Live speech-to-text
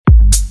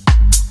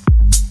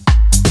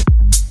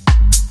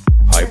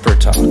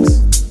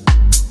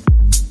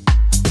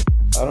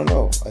I don't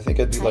know. I think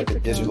I'd be like a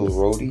digital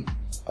roadie.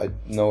 I'd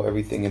know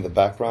everything in the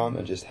background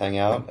and just hang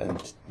out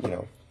and,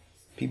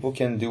 people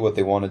can do what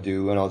they want to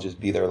do and I'll just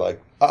be there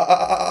like,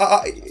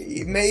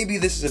 maybe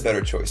this is a better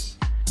choice.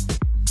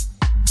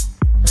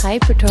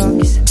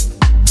 Hypertalks.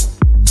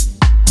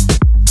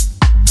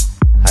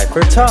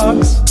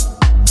 Hypertalks.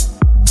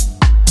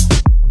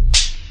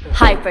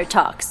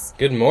 Hypertalks.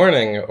 Good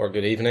morning, or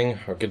good evening,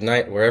 or good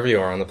night, wherever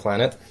you are on the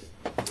planet.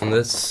 And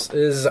this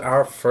is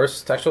our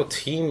first actual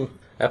team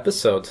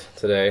episode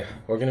today.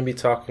 We're going to be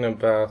talking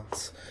about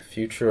the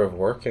future of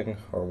working,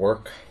 or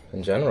work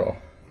in general,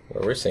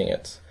 where we're seeing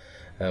it.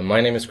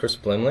 My name is Chris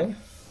Blimling.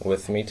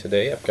 With me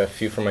today, I've got a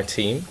few from my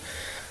team.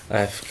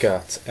 I've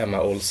got Emma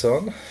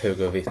Olsson,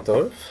 Hugo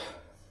Vittorf,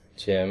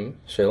 Jim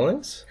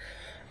Schillings,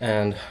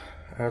 and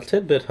our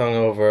tidbit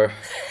hungover,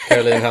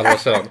 Caroline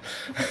Halvarsson.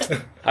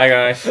 Hi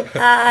guys.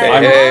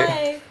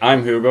 Hi.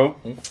 I'm Hugo.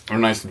 Very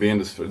nice to be in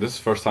this. This is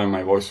the first time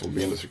my voice will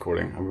be in this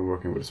recording. I've been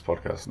working with this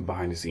podcast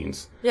behind the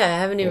scenes. Yeah, I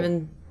haven't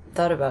even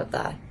thought about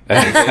that.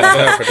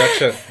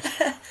 Production.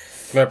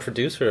 I'm a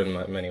producer in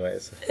many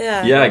ways.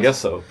 Yeah, I guess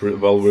so.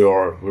 Well,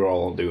 we're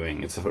all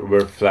doing. We're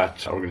a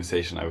flat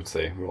organization, I would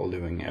say. We're all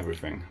doing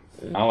everything.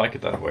 I like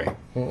it that way,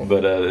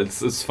 but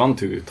it's fun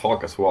to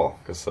talk as well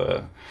because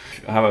I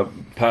have a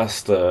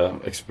past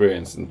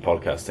experience in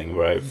podcasting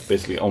where I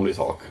basically only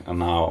talk, and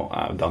now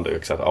I've done the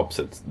exact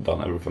opposite,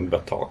 done everything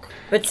but talk.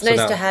 But it's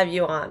nice to have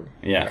you on,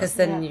 because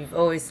then you've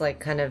always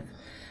kind of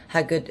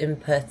had good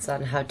inputs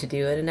on how to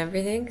do it and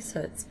everything. So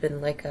it's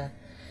been like a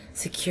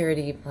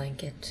security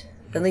blanket,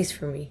 at least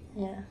for me.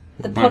 Yeah,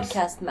 the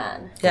podcast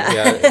man.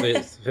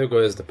 Yeah, Hugo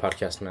is the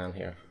podcast man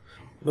here.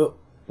 But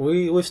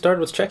we've started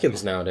with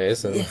check-ins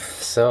nowadays, and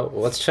so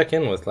let's check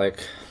in with check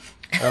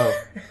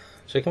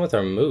in with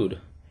our mood.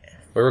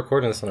 We're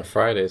recording this on a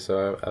Friday,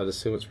 so I would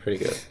assume it's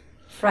pretty good.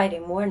 Friday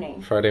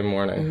morning.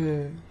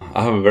 Mm-hmm.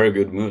 I have a very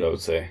good mood, I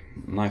would say.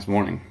 Nice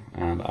morning,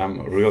 and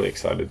I'm really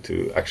excited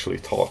to actually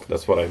talk.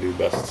 That's what I do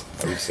best,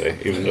 I would say,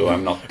 even though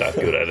I'm not that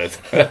good at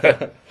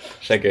it.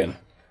 Check in.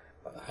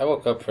 I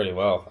woke up pretty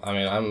well. I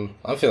mean,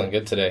 I'm feeling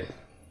good today.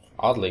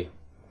 Oddly.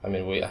 I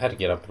mean, I had to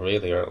get up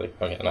really early.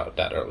 I mean, not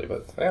that early,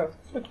 but yeah,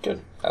 good.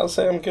 I'll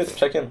say I'm good.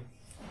 Check in.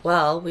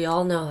 Well, we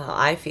all know how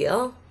I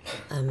feel.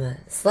 I'm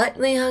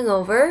slightly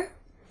hungover,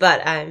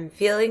 but I'm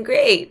feeling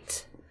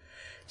great.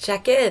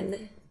 Check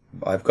in.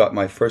 I've got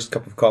my first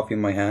cup of coffee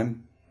in my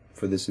hand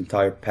for this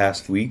entire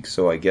past week,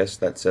 so I guess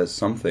that says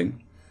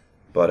something.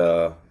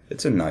 But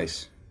it's a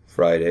nice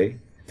Friday.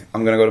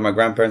 I'm gonna go to my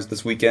grandparents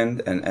this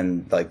weekend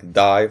and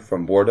die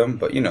from boredom,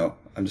 but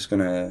I'm just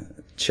gonna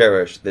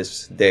cherish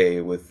this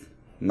day with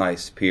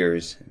nice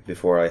peers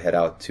before I head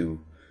out to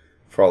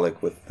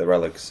frolic with the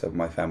relics of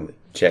my family.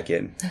 Check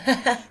in.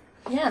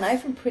 Yeah, and I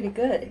feel pretty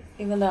good,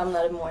 even though I'm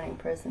not a morning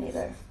person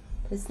either.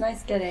 It's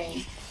nice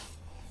getting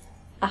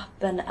up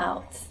and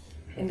out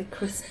in the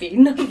crispy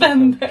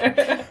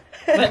November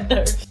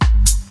weather.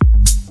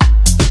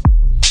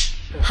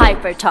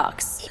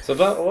 Hypertalks. So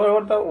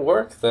what about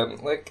work then?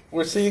 Like,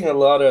 we're seeing a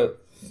lot of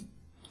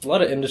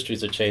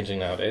industries are changing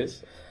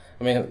nowadays.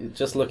 I mean,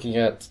 just looking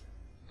at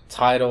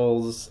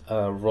titles,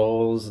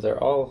 roles,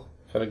 they're all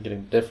kind of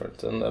getting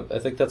different, and I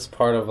think that's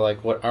part of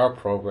what our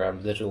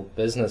program, Digital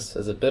Business,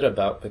 is a bit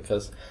about,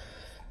 because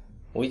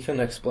we can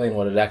explain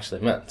what it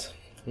actually meant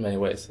in many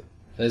ways.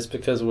 And it's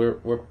because we're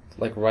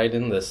right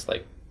in this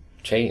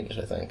change,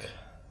 I think.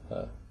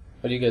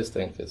 What do you guys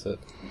think? Is it?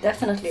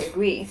 Definitely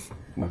agree.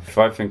 If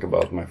I think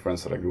about my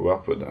friends that I grew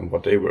up with and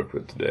what they work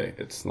with today,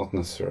 it's not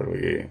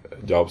necessarily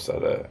jobs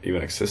that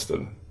even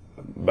existed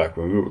back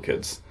when we were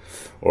kids,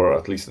 or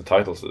at least the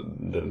titles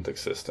didn't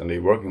exist, and the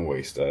working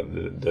ways that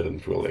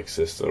didn't really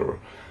exist, or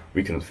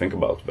we couldn't think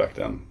about back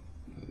then.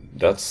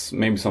 That's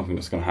maybe something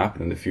that's going to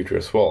happen in the future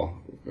as well.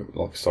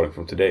 Starting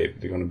from today,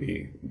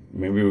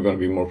 maybe we're going to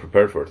be more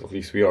prepared for it. At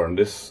least we are in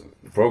this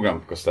program,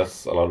 because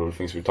that's a lot of the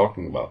things we're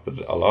talking about.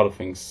 But a lot of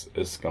things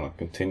is going to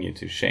continue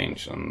to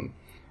change. And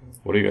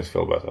what do you guys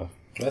feel about that?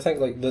 I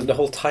think the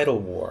whole title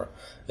war.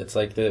 It's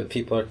the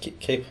people are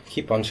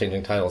keep on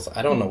changing titles.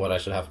 I don't know what I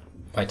should have.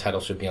 My title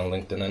should be on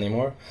LinkedIn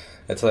anymore.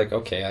 It's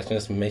okay, I can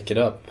just make it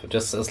up,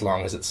 just as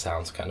long as it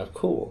sounds kind of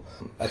cool.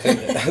 I think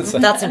that's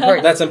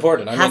important. That's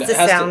important. I mean, it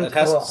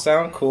has to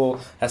sound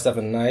cool. Has to have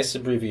a nice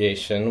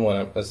abbreviation when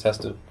it has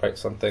to write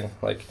something.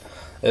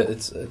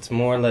 It's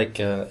more like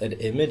an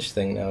image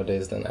thing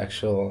nowadays than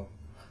actual.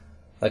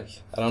 I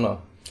don't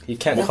know. You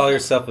can't call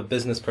yourself a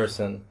business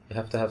person. You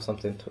have to have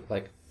something to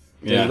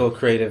digital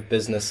creative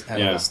business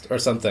analyst or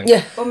something.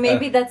 Yeah. Or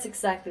maybe that's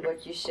exactly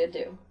what you should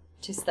do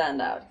to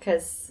stand out,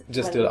 because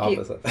just do the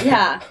opposite.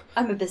 Yeah,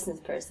 I'm a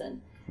business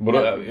person. But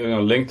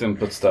LinkedIn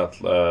puts that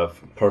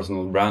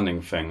personal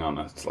branding thing on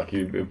it.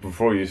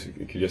 Before you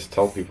could just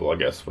tell people, I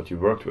guess, what you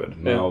worked with.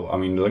 Yeah. Now, I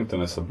mean,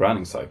 LinkedIn is a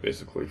branding site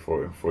basically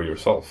for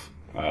yourself.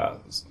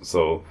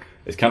 So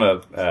it kind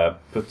of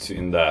puts you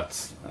in that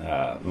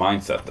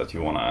mindset that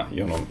you wanna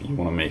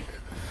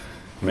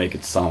make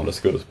it sound as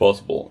good as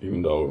possible,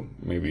 even though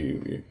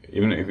maybe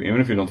even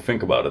if you don't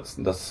think about it,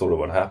 that's sort of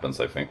what happens.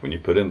 I think when you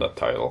put in that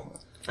title.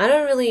 I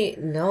don't really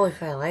know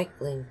if I like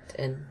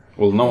LinkedIn.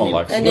 Well, no one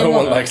likes it. No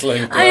one likes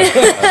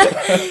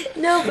LinkedIn.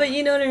 No, but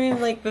you know what I mean?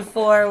 Like,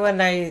 before,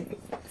 when I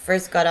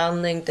first got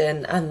on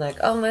LinkedIn, I'm like,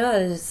 oh my god,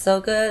 this is so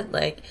good.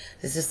 Like,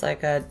 it's just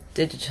like a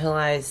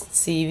digitalized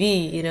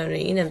CV, you know what I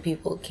mean? And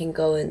people can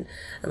go in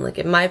and look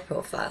at my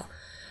profile.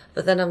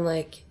 But then I'm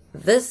like,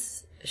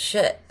 this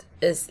shit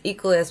is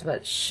equally as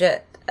much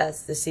shit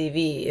as the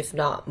CV, if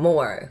not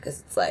more.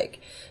 Because it's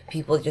like,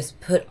 people just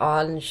put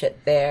on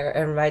shit there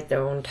and write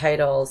their own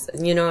titles.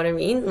 And you know what I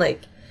mean?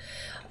 Like,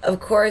 of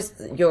course,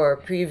 your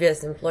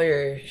previous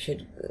employer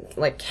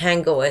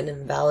can go in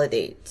and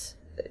validate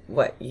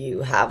what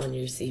you have on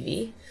your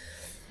CV.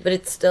 But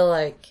it's still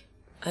like,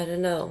 I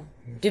don't know.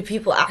 Do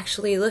people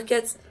actually look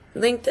at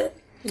LinkedIn?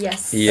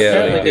 Yes.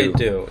 Yeah, they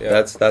do.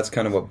 Yeah. That's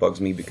kind of what bugs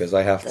me because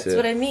I have to. That's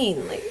what I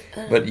mean.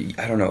 But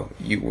I don't know.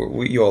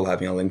 You all have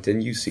me on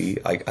LinkedIn. You see,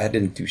 I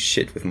didn't do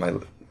shit with my.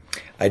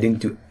 I didn't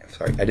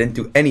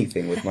do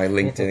anything with my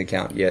LinkedIn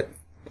account yet.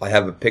 I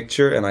have a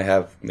picture and I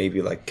have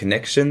maybe like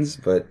connections,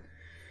 but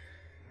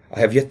I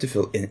have yet to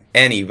fill in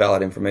any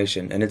valid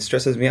information, and it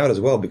stresses me out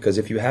as well because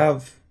if you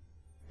have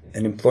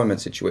an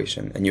employment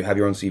situation and you have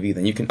your own CV,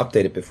 then you can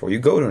update it before you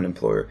go to an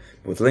employer.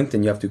 With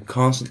LinkedIn, you have to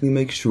constantly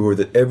make sure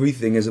that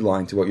everything is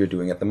aligned to what you're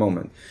doing at the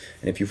moment.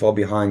 And if you fall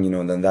behind,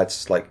 then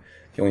that's like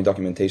the only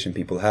documentation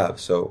people have.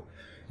 So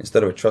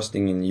instead of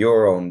trusting in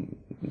your own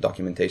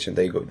documentation,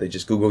 they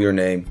just Google your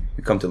name,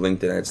 you come to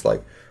LinkedIn, and it's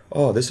like,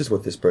 oh, this is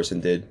what this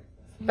person did.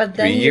 But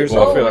then 3 years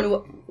you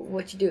ago. own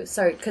what you do.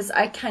 Sorry, because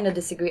I kind of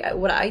disagree.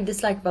 What I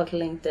dislike about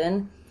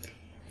LinkedIn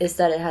is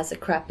that it has a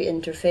crappy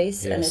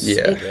interface and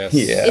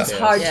it's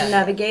hard to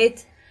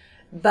navigate,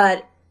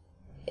 but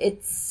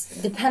it's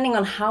depending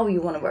on how you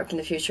want to work in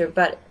the future.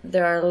 But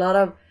there are a lot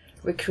of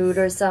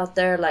recruiters out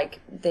there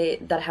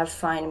that have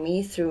found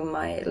me through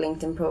my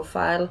LinkedIn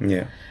profile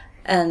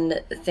and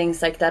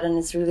things like that, and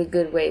it's a really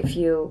good way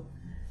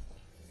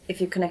if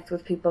you connect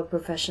with people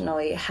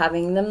professionally,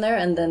 having them there,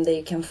 and then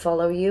they can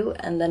follow you,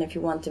 and then if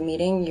you want a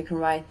meeting, you can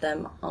write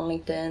them on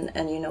LinkedIn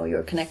and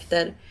you're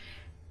connected.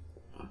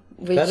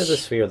 That is a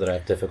sphere that I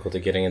have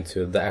difficulty getting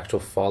into, the actual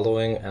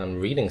following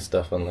and reading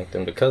stuff on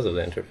LinkedIn because of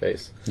the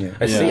interface. Yeah.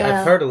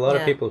 I've heard a lot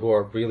of people who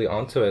are really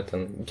onto it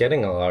and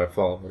getting a lot of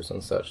followers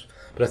and such.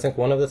 But I think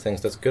one of the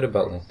things that's good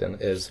about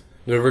LinkedIn is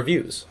the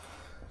reviews.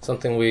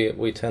 Something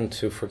we tend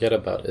to forget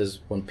about is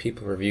when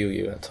people review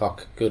you and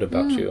talk good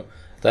about you.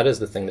 That is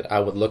the thing that I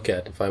would look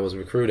at if I was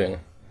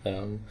recruiting.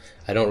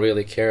 I don't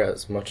really care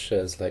as much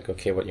as like,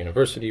 okay, what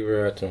university you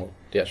were at, and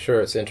yeah, sure,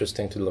 it's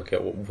interesting to look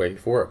at where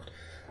you've worked.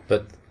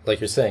 But like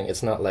you're saying,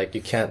 it's not like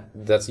you can't,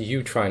 that's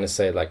you trying to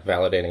say like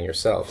validating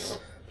yourself.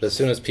 But as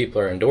soon as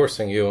people are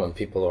endorsing you and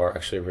people are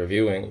actually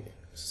reviewing,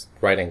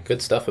 writing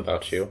good stuff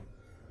about you,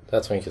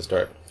 that's when you can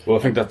start. Well,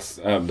 I think that's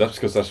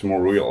because that's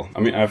more real. I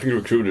mean, I think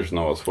recruiters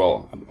know as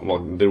well. Well,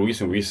 the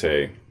reason we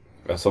say,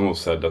 as some have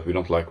said, that we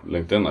don't like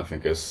LinkedIn, I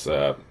think is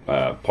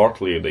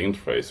partly the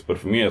interface. But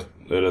for me, it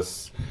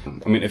is,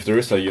 I mean, if there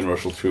is a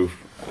universal truth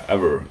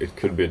ever, it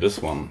could be this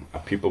one.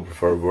 People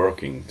prefer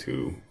working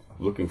to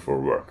looking for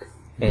work.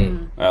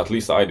 At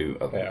least I do.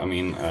 I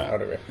mean,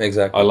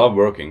 exactly. I love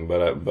working,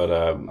 but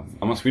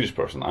I'm a Swedish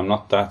person. I'm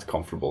not that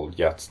comfortable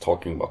yet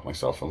talking about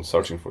myself and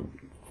searching for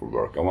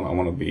work. I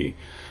want to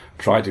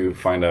try to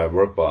find a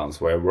work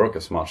balance where I work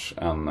as much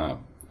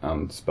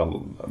and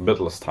spend a bit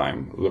less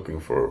time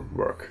looking for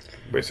work,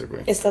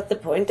 basically. Is that the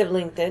point of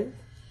LinkedIn?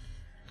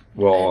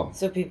 Well,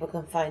 so people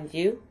can find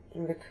you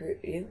and recruit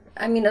you?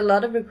 I mean, a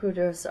lot of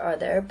recruiters are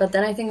there, but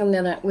then I think on the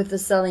other, with the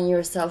selling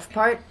yourself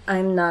part,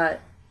 I'm not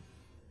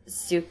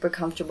super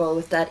comfortable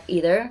with that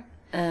either.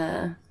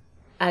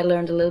 I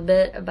learned a little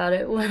bit about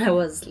it when I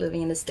was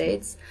living in the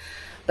States,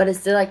 but it's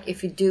still like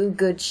if you do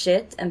good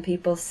shit and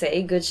people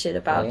say good shit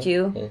about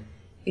you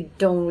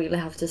don't really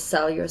have to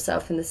sell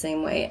yourself in the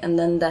same way, and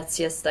then that's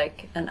just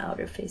like an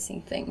outer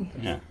facing thing.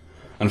 Yeah.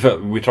 And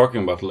we're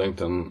talking about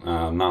LinkedIn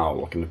now,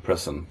 like in the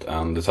present,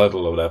 and the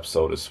title of the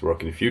episode is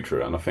Work in the Future,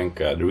 and I think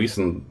the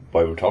reason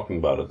why we're talking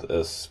about it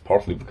is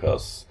partly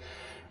because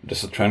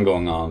there's a trend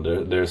going on.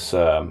 There's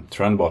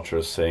trend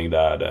watchers saying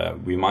that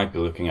we might be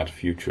looking at a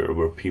future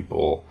where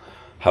people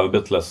have a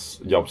bit less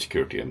job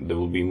security, and there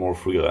will be more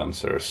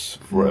freelancers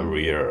for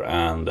every year,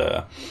 and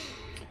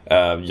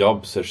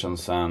job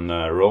positions and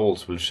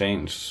roles will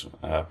change.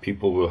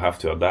 People will have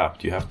to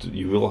adapt.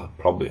 You will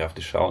probably have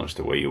to challenge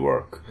the way you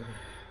work,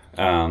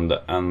 and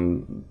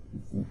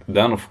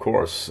then of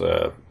course,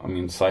 I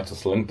mean, sites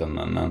as LinkedIn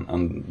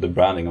and the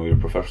branding of your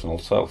professional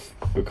self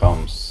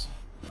becomes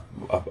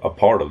a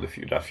part of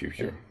that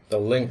future. The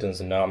LinkedIn's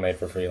not made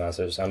for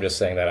freelancers. I'm just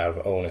saying that out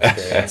of own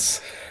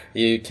experience.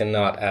 You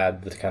cannot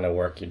add the kind of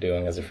work you're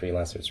doing as a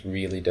freelancer. It's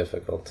really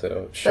difficult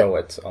to show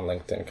it on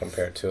LinkedIn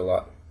compared to a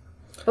lot.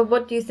 But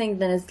what do you think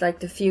then is like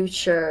the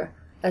future,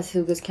 as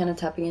Hugo's kind of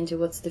tapping into,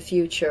 what's the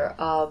future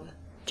of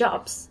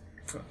jobs?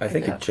 I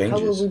think it changes.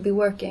 How will we be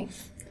working?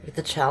 With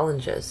the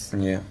challenges.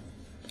 Yeah.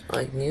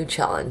 Like new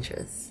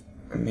challenges.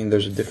 I mean,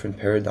 there's a different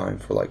paradigm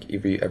for like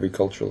every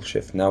cultural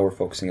shift. Now we're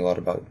focusing a lot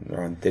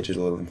around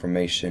digital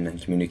information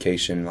and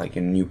communication, like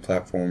in new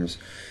platforms.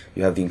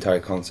 You have the entire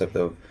concept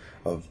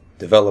of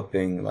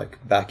developing, like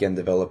back-end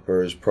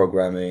developers,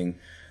 programming,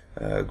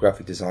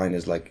 graphic design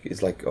is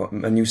like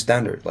a new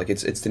standard. Like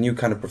it's the new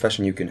kind of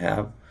profession you can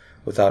have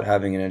without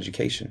having an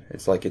education.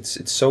 It's like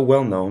it's so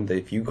well known that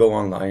if you go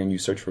online and you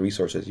search for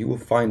resources, you will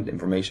find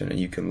information and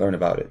you can learn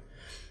about it.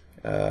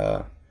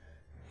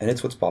 And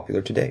it's what's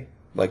popular today,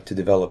 like to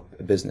develop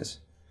a business.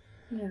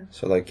 Yeah.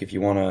 So like if you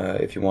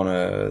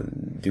wanna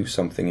do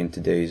something in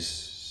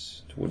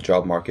today's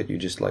job market, you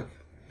just like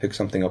pick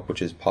something up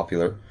which is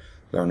popular,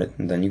 learn it,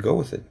 and then you go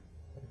with it.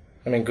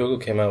 I mean, Google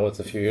came out with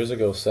a few years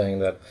ago saying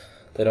that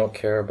they don't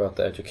care about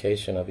the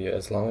education of you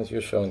as long as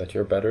you're showing that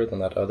you're better than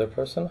that other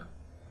person.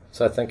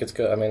 So I think it's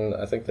good. I mean,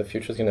 I think the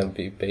future is going to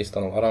be based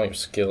on a lot on your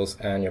skills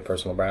and your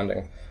personal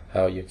branding,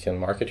 how you can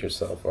market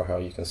yourself or how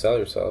you can sell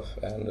yourself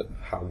and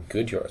how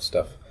good you are at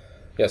stuff.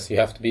 Yes, you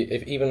have to be,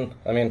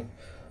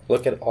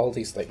 look at all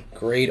these like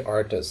great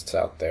artists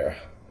out there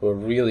who are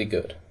really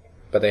good,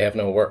 but they have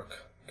no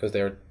work because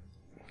they're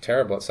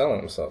terrible at selling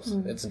themselves.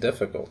 It's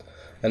difficult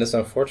and it's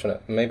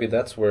unfortunate. Maybe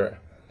that's where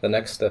the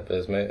next step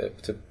is,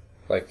 to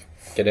like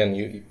get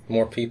in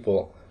more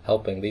people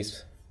helping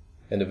these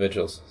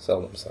individuals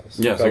sell themselves,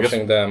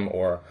 coaching them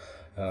or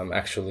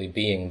actually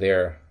being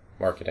their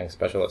marketing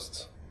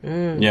specialists.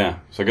 Yeah,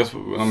 so I guess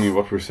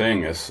what we're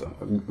saying is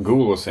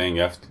Google was saying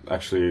you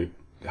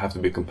have to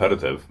be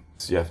competitive.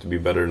 So you have to be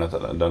better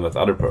than that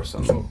other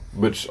person,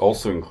 which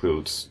also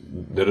includes,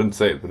 they didn't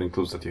say it, but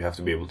includes that you have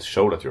to be able to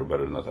show that you're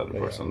better than that other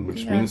person,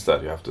 which means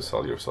that you have to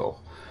sell yourself.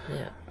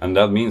 Yeah. And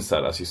that means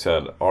that, as you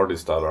said,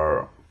 artists that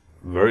are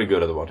very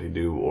good at what they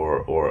do,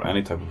 or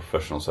any type of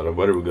professionals that are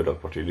very good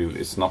at what they do,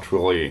 they're not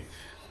really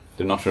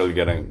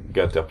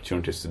get the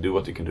opportunities to do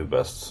what they can do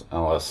best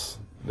unless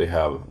they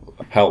have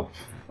help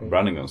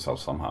branding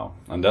themselves somehow.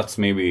 And that's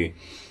maybe,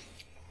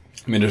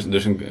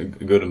 there's some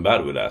good and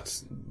bad with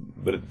that,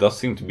 but it does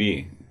seem to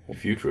be the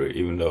future,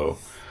 even though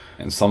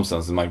in some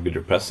sense it might be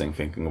depressing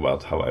thinking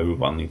about how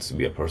everyone needs to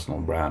be a personal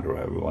brand or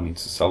everyone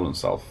needs to sell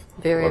themselves.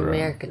 Very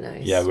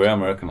Americanized. Yeah, very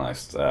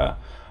Americanized.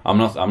 I'm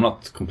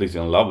not completely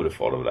in love with the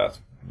thought of that,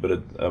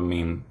 but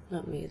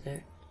not me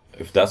either.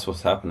 If that's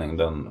what's happening,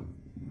 then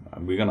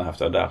we're gonna have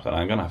to adapt, and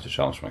I'm gonna have to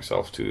challenge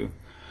myself to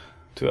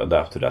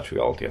adapt to that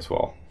reality as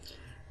well.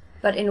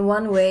 But in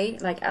one way,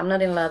 like, I'm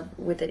not in love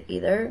with it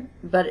either,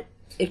 but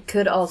it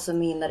could also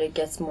mean that it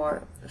gets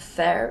more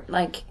fair,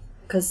 like,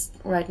 because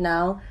right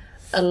now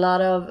a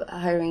lot of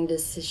hiring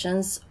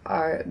decisions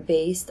are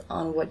based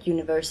on what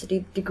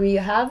university degree you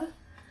have,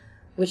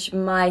 which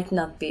might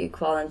not be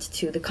equivalent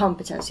to the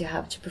competence you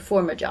have to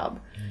perform a job.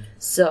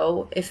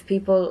 So if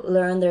people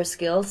learn their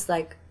skills,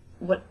 like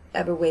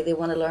whatever way they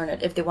want to learn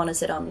it, if they want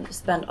to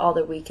spend all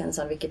their weekends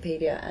on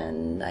Wikipedia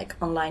and like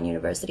online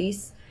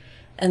universities,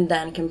 and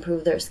then can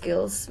prove their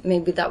skills,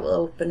 maybe that will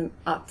open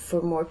up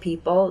for more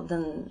people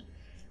than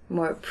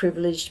more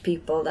privileged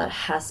people that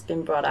has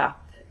been brought up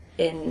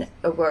in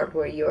a world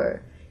where you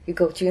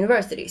go to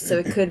university. So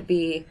it could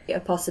be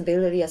a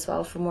possibility as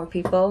well for more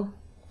people.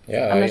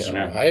 Yeah,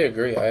 I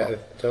agree. I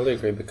totally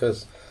agree,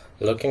 because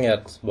looking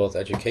at both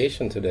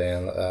education today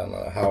and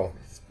a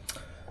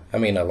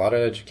lot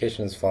of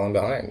education is falling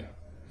behind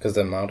because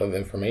the amount of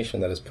information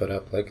that is put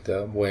up, like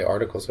the way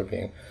articles are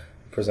being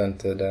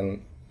presented,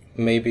 and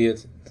maybe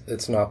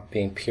it's not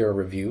being peer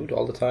reviewed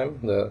all the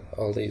time,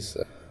 all these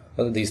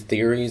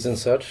theories and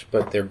such,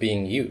 but they're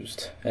being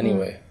used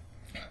anyway.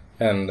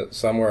 And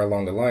somewhere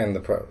along the line,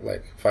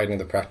 fighting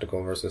the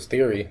practical versus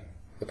theory,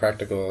 the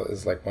practical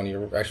is like when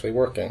you're actually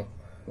working.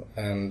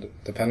 And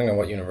depending on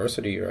what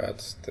university you're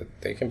at,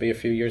 they can be a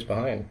few years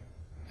behind.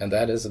 And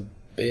that is a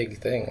big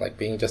thing. Like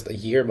being just a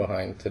year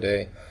behind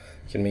today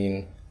can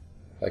mean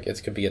like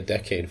it could be a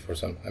decade for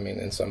some,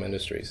 in some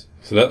industries.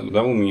 So that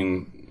will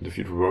mean the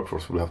future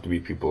workforce will have to be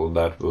people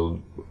that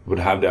would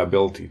have the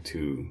ability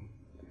to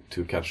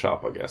catch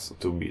up, I guess,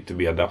 to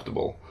be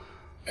adaptable,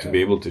 to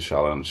be able to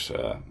challenge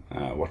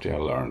what they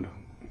have learned.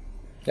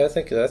 Yeah, I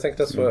think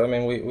that's what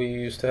we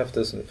used to have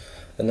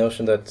the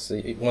notion that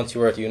once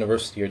you were at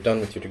university, you're done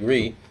with your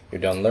degree,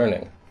 you're done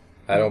learning.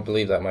 I don't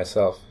believe that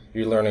myself.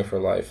 You're learning for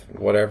life,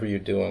 whatever you're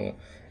doing,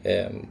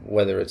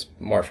 whether it's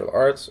martial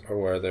arts or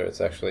whether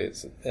it's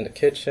in the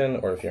kitchen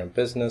or if you're in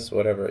business,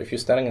 whatever. If you're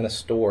standing in a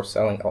store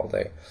selling all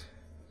day,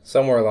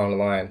 somewhere along the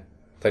line,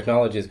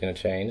 technology is going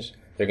to change.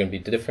 There are going to be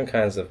different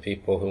kinds of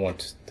people who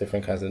want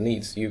different kinds of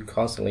needs. You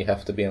constantly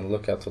have to be on the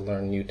lookout to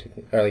learn new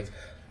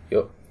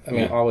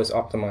always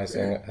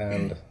optimizing,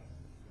 and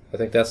I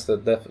think that's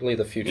definitely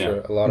the future.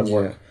 Yeah. A lot of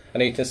work,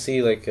 and you can see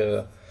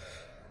a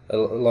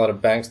lot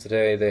of banks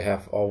today. They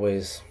have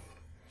always,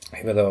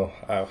 even though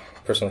I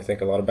personally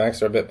think a lot of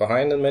banks are a bit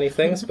behind in many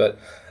things, but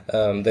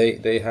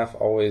they have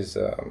always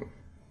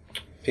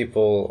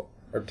people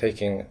are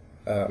taking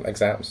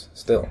exams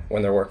still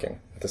when they're working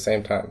at the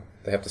same time.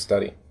 They have to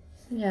study.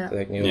 Yeah. To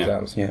take new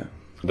exams. Yeah.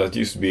 that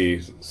used to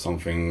be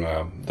something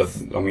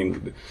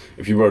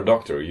if you were a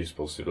doctor, you're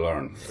supposed to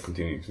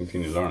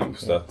continue learning,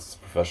 because that's a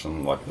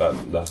profession like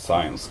that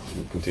science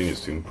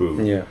continues to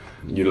improve. Yeah,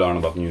 you learn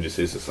about new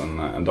diseases,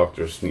 and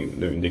doctors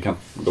they can't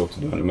go to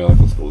the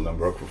medical school and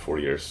work for 4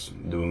 years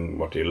doing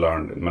what they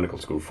learned in medical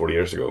school 40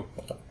 years ago.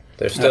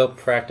 They're still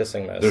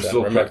practicing medicine. They're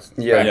still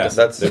practicing. Yeah,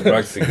 they're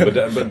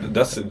practicing. But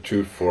that's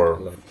true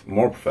for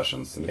more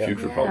professions in the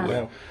future, probably.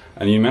 Yeah.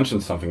 And you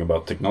mentioned something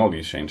about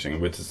technology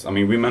changing, which is,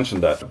 we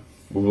mentioned that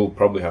we will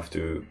probably have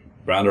to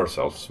brand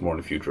ourselves more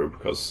in the future,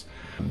 because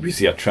we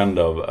see a trend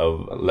of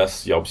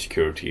less job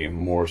security,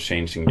 more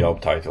changing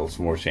job titles,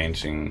 more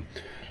changing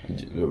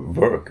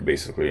work,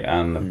 basically.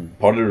 And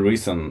part of the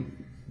reason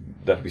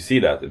that we see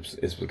that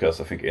is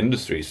because I think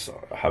industries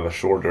have a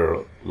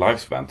shorter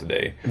lifespan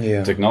today.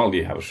 Yeah.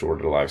 Technology have a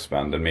shorter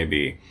lifespan than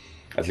maybe,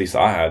 at least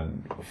I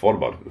had thought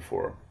about it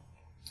before.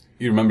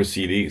 You remember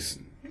CDs?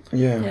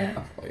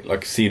 Yeah.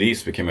 Like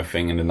CDs became a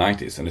thing in the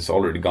 90s, and it's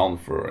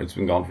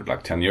been gone for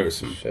like 10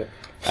 years.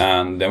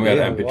 And then we had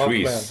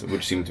MP3s,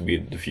 which seemed to be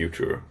the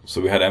future.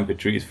 So we had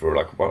MP3s for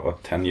like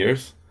what 10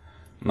 years?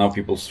 Now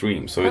people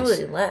stream, so probably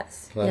it's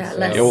less. Yeah,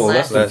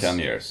 less than 10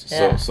 years.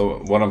 Yeah. So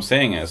what I'm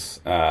saying is,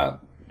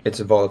 it's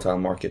a volatile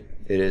market.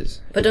 It is.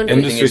 But don't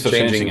industries are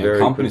changing and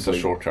companies are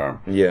short term.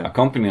 Yeah. A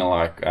company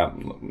like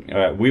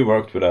we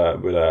worked with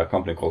a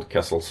company called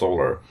Kessel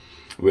Solar,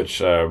 which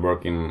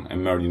work in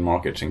emerging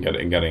markets and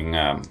getting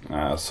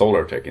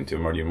solar tech into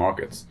emerging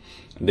markets.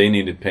 They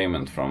needed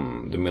payment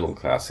from the middle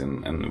class,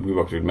 and we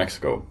worked with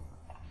Mexico.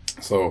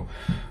 So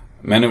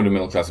many of the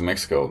middle class in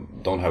Mexico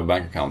don't have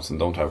bank accounts and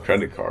don't have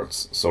credit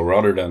cards. So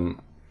rather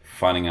than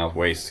finding out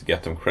ways to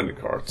get them credit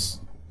cards,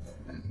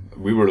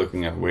 we were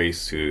looking at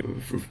ways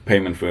to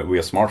payment via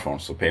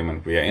smartphones, so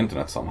payment via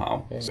internet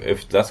somehow. Yeah. So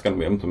if that's going to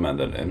be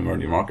implemented in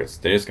emerging markets,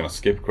 they're just going to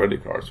skip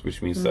credit cards,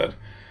 which means that...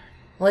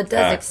 Well, it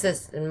does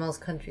exist in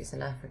most countries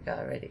in Africa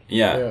already.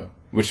 Yeah.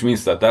 Which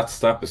means that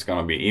step is going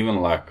to be,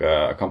 even like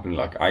a company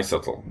like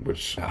iSettle,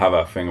 which have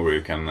a thing where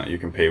you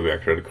can pay via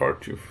credit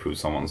card through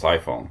someone's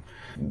iPhone.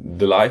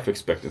 The life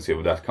expectancy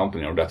of that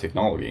company or that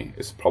technology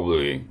is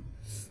probably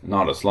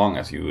not as long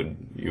as you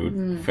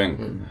would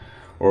think.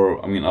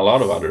 Or, a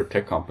lot of other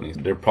tech companies,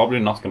 they're probably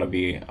not going to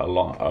be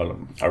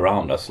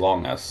around as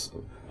long as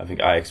I think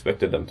I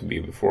expected them to be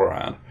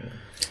beforehand.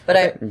 But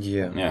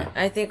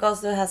I think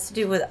also it has to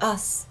do with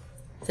us,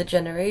 the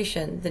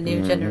generation, the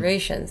new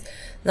generations.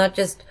 Not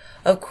just,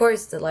 of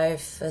course, the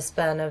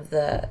lifespan of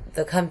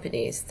the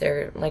companies.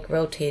 They're like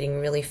rotating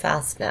really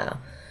fast now.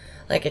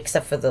 Like,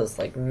 except for those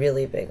like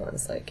really big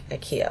ones, like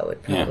IKEA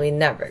would probably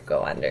never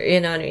go under. You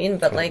know what I mean?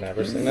 But like,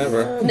 never say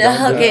never.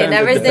 No, okay,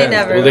 never say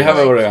never. Well, they have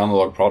a very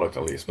analog product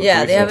at least. But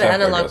yeah, they have an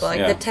analog,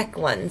 the tech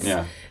ones.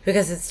 Yeah.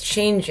 Because it's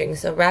changing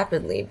so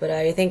rapidly. But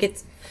I think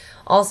it's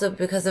also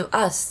because of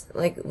us.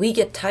 Like, we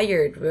get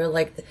tired. We're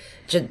like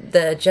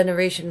the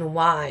generation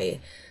Y,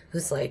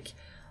 who's like,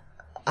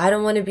 I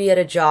don't want to be at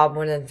a job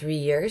more than 3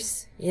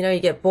 years. You know, you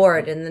get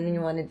bored and then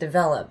you want to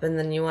develop and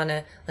then you want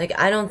to, like,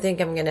 I don't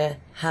think I'm going to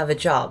have a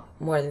job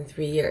more than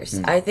 3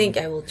 years. I think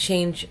I will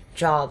change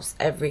jobs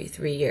every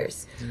 3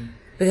 years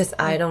because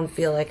I don't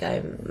feel like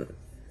I'm...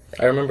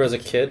 I remember as a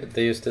kid,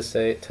 they used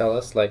to tell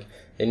us, like,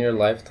 in your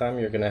lifetime,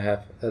 you're going to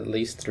have at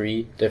least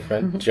 3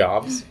 different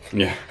jobs.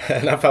 Yeah.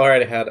 And I've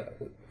already had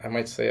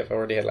like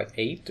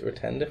 8 or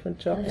 10 different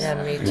jobs. Yeah,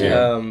 me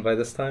too. By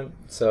this time.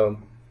 So...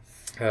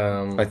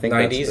 I think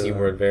 90s, you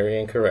were very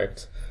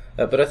incorrect.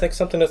 But I think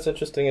something that's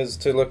interesting is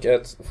to look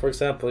at, for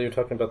example, you're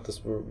talking about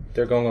this,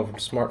 they're going over to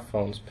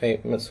smartphones,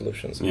 payment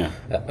solutions. Yeah.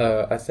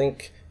 I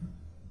think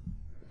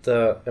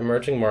the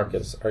emerging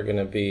markets are going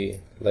to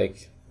be,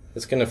 like,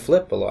 it's going to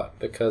flip a lot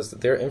because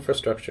their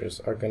infrastructures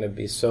are going to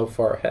be so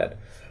far ahead.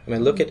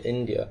 Look at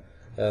India.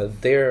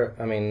 Their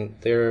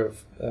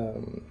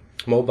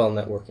mobile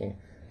networking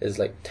is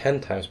like 10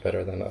 times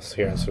better than us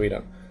here in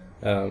Sweden.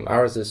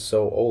 Ours is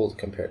so old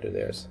compared to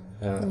theirs.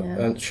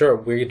 And sure,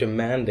 we're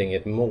demanding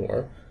it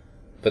more,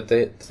 but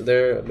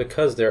they're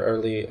adopting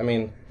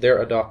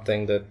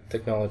the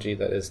technology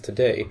that is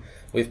today.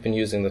 We've been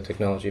using the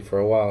technology for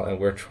a while, and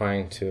we're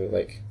trying to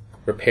like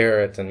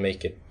repair it and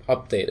make it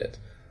updated,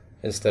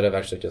 instead of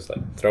actually just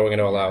like throwing it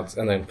all out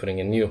and then putting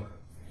in new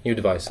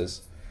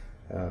devices.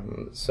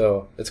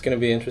 So it's going to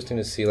be interesting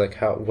to see like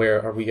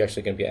where are we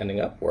actually going to be ending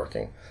up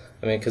working.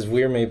 Because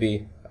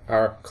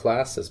our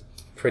class is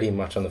pretty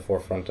much on the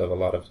forefront of a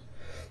lot of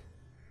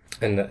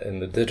in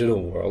the digital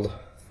world.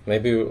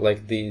 Maybe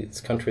like these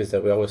countries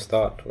that we always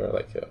thought were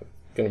like going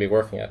to be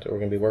working at, or we're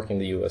going to be working in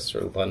the US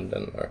or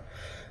London, or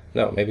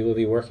no, maybe we'll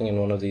be working in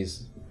one of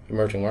these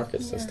emerging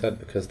markets instead,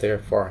 because they're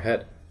far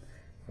ahead.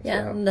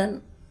 And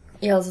then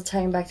also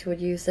tying back to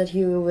what you said,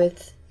 Hugo,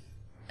 with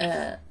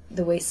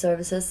the way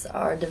services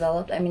are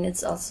developed.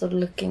 It's also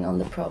looking on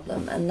the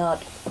problem and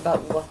not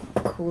about what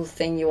cool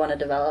thing you want to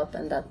develop,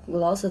 and that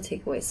will also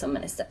take away so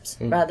many steps.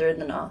 Rather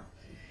than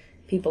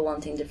people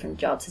wanting different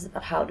jobs, it's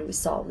about how do we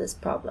solve this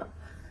problem,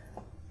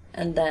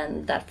 and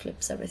then that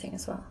flips everything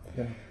as well.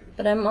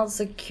 But I'm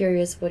also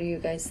curious, what do you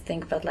guys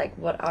think about like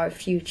what our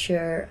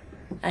future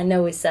I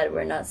know we said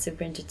we're not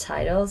super into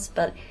titles,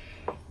 but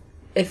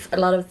if a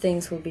lot of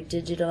things will be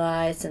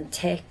digitalized and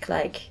tech,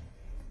 like,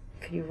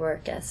 could you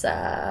work as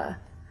a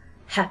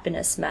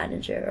happiness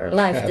manager or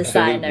life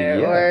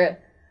designer, or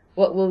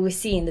what will we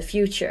see in the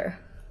future?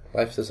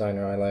 Life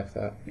designer, I like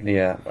that.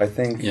 Yeah, I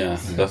think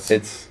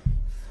it's...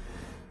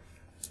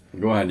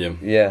 Go ahead, Jim.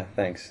 Yeah,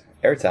 thanks.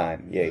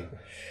 Airtime, yay.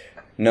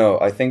 No,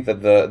 I think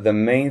that the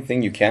main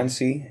thing you can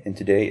see in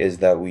today is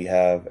that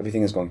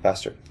everything is going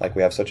faster. Like,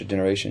 we have such a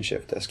generation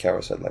shift, as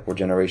Kara said, like, we're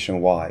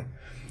Generation Y.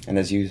 And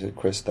as you said,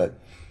 Chris, that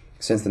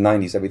since the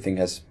 90s, everything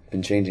has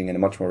been changing in a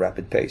much more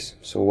rapid pace.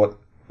 So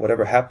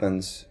whatever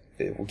happens,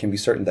 we can be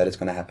certain that it's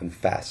going to happen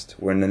fast.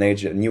 We're in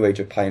a new age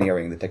of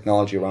pioneering. The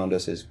technology around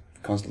us is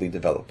constantly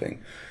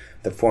developing.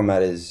 The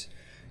format is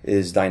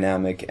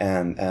dynamic,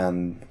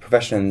 and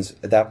professions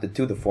adapted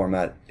to the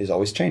format is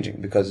always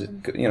changing because,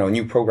 you know, a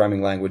new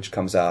programming language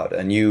comes out,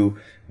 a new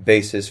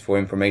basis for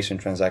information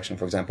transaction,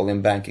 for example,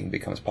 in banking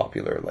becomes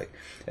popular. Like,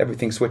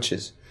 everything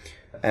switches.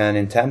 And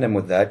in tandem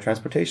with that,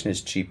 transportation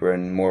is cheaper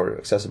and more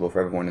accessible for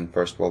everyone in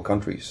first world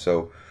countries.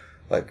 So,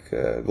 like,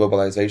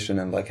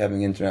 globalization and like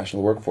having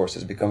international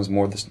workforces becomes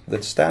more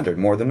the standard,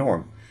 more the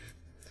norm.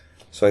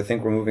 So I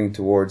think we're moving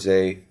towards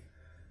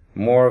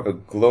more of a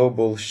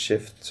global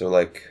shift, so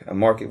like a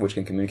market which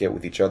can communicate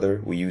with each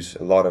other. We use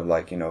a lot of,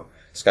 like, you know,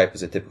 Skype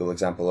is a typical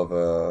example of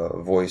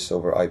a voice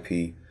over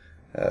IP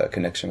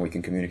connection where we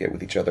can communicate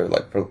with each other.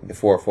 Like,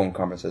 before, phone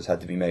conferences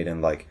had to be made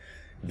in like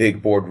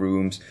big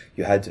boardrooms.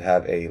 You had to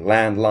have a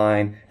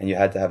landline and you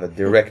had to have a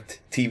direct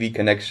TV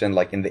connection,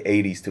 like in the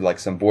 80s, to like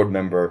some board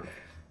member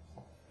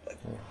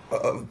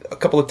a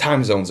couple of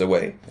time zones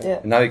away. Yeah.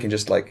 And now you can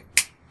just, like,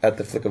 at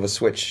the flick of a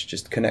switch,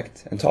 just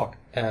connect and talk.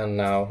 And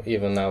now that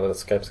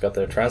Skype's got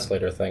their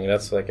translator thing,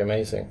 that's like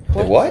amazing.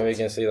 What? And we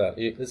can see that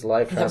it's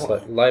live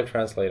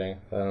translating.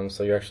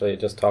 So you're actually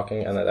just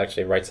talking, and it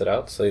actually writes it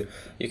out. So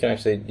you can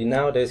actually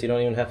nowadays you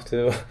don't even have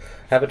to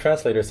have a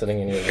translator sitting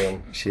in your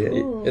room. Shit.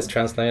 It's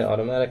translated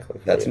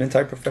automatically. That's an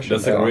entire profession.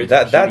 That's a great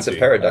that's a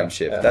paradigm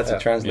shift. That's a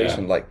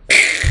translation like.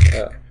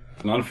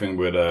 Another thing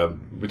with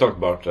we talked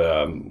about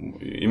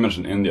you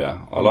mentioned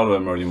India. A lot of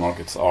emerging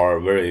markets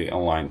are very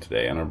online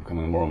today and are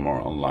becoming more and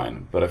more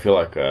online. But I feel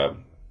like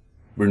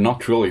we're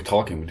not really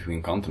talking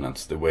between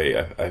continents the way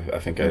I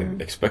think I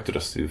expected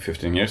us to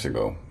 15 years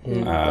ago.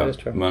 That is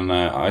true. When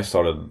I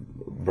started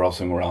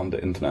browsing around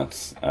the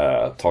internet,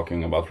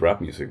 talking about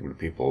rap music with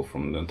people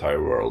from the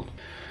entire world,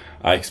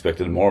 I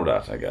expected more of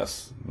that, I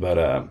guess.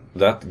 But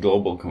that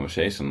global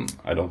conversation,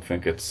 I don't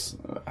think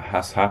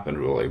has happened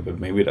really. But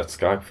maybe that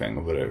Skype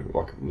thing with a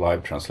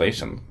live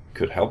translation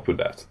could help with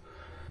that.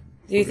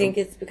 Do you think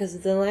it's because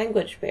of the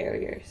language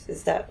barriers?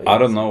 Is that what I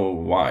don't know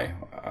why,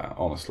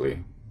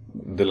 honestly.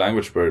 The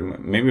language barrier,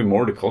 maybe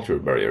more the cultural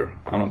barrier.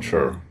 I'm not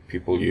sure.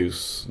 People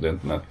use the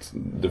internet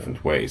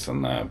different ways,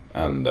 and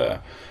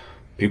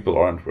people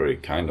aren't very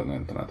kind on the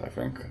internet, I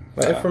think.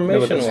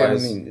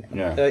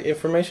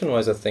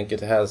 Information-wise, I think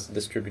it has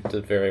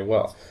distributed very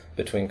well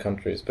between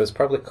countries, but it's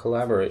probably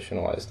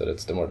collaboration-wise that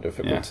it's the more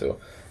difficult to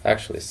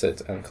actually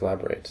sit and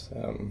collaborate.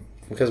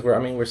 Because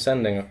we're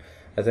sending.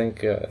 I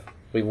think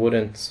we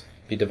wouldn't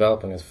be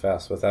developing as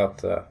fast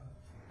without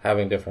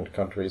having different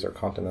countries or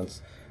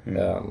continents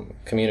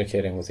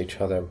communicating with each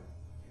other,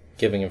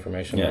 giving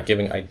information,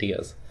 giving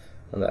ideas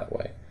in that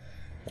way.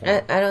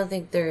 I don't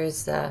think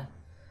there's.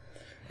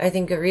 I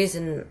think a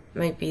reason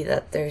might be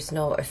that there's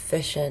no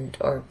efficient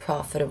or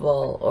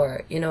profitable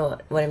or, you know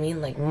what I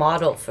mean, like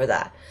model for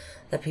that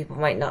people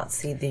might not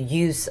see the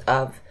use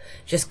of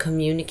just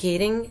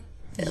communicating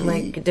in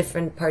like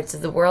different parts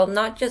of the world.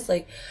 Not just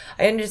like,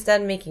 I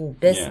understand making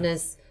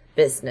business,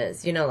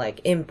 you know,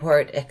 like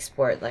import,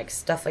 export, like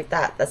stuff like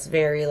that. That's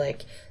very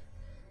like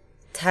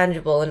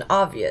tangible and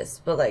obvious,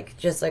 but like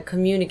just like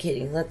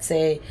communicating. Let's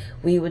say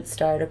we would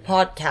start a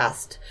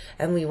podcast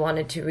and we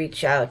wanted to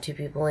reach out to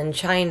people in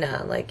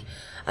China. Like,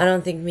 I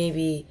don't think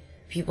maybe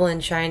people in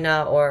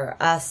China or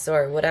us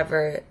or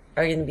whatever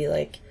are going to be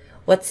like,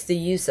 what's the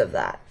use of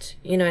that?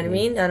 You know what I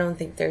mean? I don't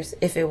think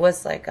if it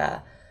was like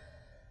a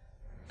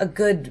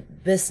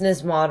good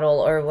business model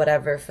or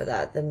whatever for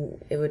that, then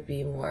it would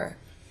be more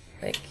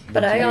like.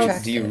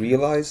 But do you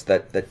realize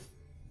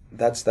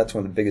that's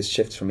one of the biggest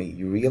shifts for me?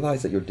 You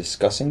realize that you're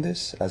discussing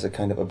this as a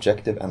kind of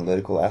objective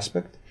analytical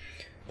aspect.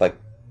 Like,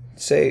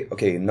 say,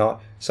 okay,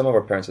 not some of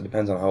our parents, it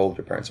depends on how old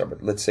your parents are,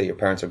 but let's say your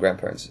parents or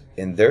grandparents,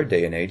 in their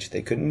day and age,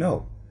 they couldn't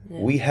know.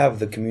 We have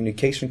the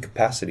communication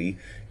capacity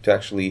to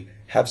actually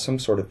have some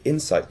sort of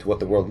insight to what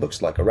the world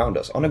looks like around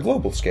us on a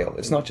global scale.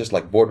 It's not just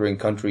like bordering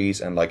countries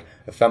and like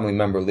a family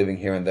member living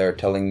here and there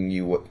telling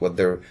you what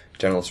their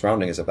general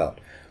surrounding is about.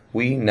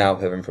 We now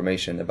have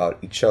information about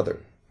each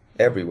other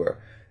everywhere.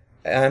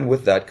 And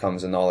with that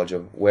comes a knowledge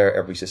of where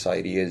every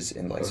society is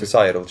in like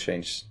societal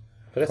change.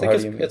 But I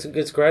think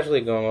it's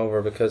gradually going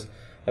over because,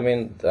 I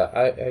mean,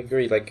 I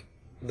agree, like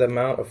the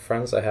amount of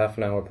friends I have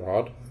now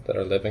abroad that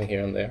are living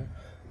here and there,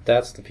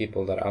 that's the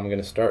people that I'm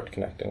going to start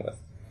connecting with.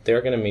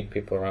 They're going to meet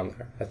people around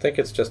there. I think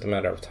it's just a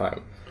matter of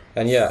time.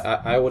 And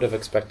I would have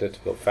expected it to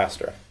go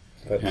faster.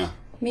 But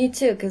Me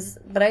too,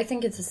 but I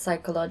think it's a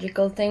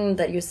psychological thing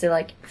that you still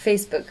like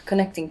Facebook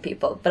connecting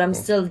people, but I'm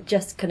still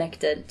just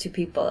connected to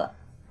people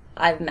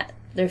I've met.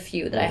 There are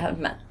few that I haven't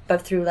met,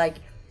 but through like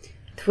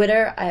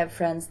Twitter, I have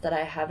friends that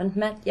I haven't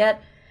met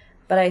yet.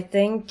 But I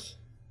think,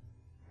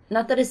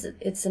 not that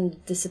it's a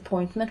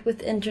disappointment with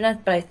the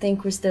internet, but I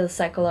think we're still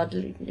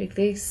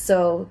psychologically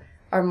so,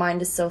 our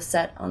mind is so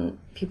set on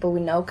people we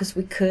know, because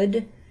we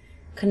could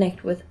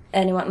connect with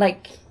anyone.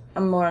 Like,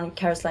 I'm more on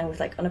Kara's line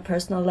with like on a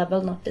personal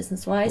level, not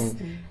business wise,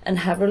 and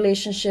have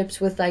relationships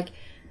with like,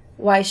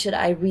 why should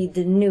I read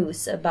the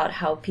news about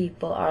how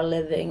people are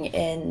living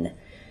in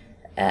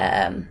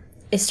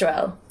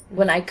Israel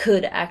when I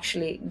could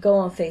actually go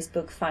on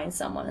Facebook, find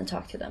someone and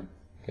talk to them?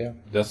 Yeah,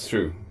 that's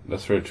true.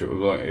 That's very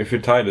true. Well, if you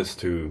tie this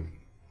to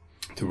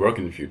work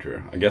in the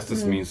future, I guess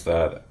this means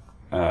that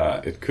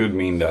it could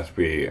mean that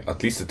we,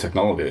 at least the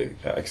technology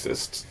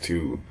exists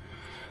to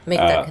make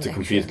that to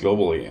compete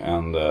globally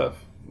and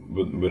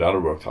with other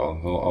work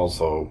talent,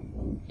 also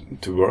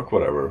to work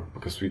whatever.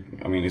 Because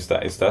is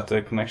that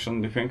the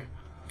connection? Do you think?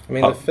 I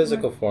mean, the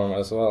physical form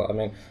as well. I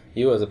mean,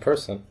 you as a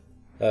person.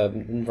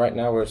 Right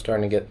now,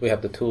 we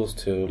have the tools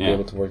to be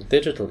able to work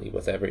digitally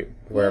with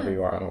wherever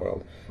you are in the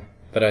world.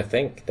 But I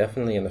think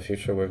definitely in the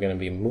future we're going to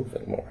be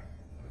moving more.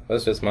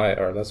 That's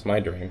my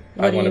dream.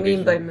 What do you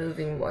mean by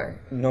moving more?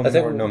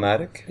 More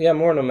nomadic? Yeah,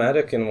 more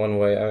nomadic in one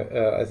way.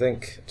 I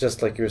think,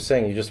 just like you were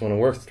saying, you just want to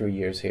work 3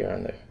 years here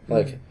and there.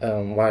 Like,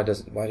 why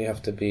do you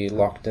have to be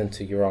locked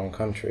into your own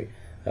country?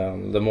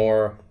 The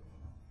more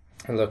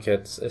I look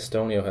at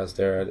Estonia has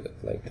their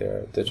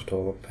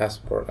digital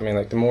passport. I mean,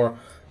 like, the more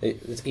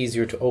it's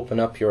easier to open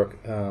up your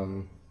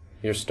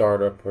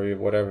startup or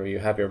whatever. You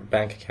have your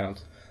bank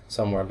account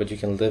somewhere, but you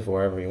can live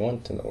wherever you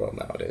want in the world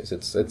nowadays.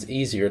 It's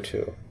easier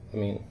to,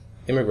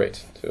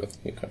 immigrate to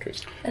new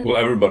countries. Well,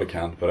 everybody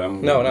can't, but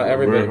no, not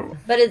everybody.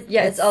 But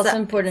it's also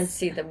important to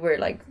see that we're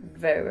like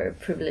very, very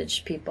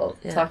privileged people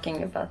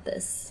talking about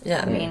this.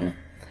 Yeah,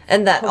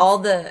 and that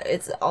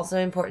it's also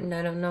important.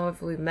 I don't know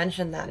if we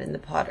mentioned that in the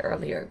pod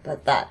earlier,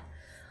 but that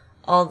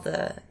all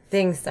the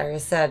things that are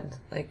said,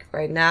 like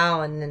right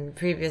now and in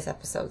previous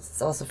episodes,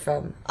 it's also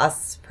from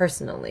us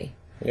personally.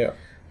 Yeah.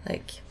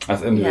 Like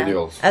as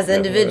individuals. As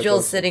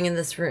individuals sitting in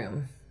this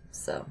room.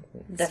 So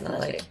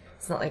definitely.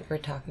 It's not like we're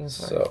talking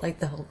for like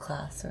the whole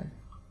class.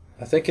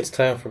 I think it's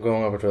time for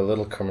going over to a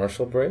little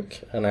commercial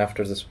break. And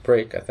after this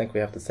break, I think we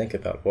have to think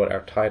about what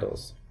our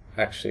titles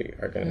actually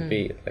are going to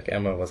be, like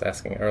Emma was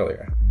asking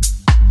earlier.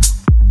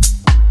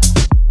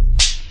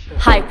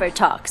 Hyper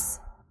Talks.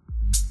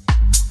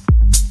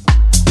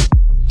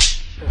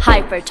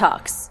 Hyper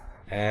Talks.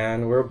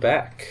 And we're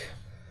back.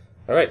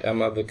 All right,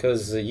 Emma,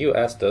 because you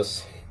asked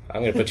us,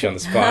 I'm going to put you on the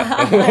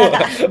spot.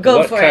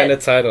 Go for it. What kind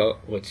of title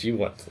would you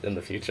want in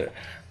the future?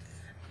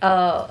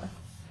 Oh,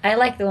 I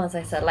like the ones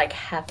I said, like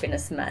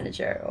happiness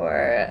manager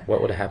or...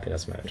 What would a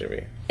happiness manager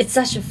be? It's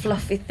such a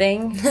fluffy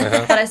thing.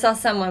 But I saw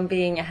someone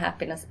being a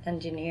happiness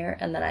engineer,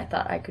 and then I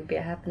thought I could be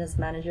a happiness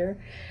manager.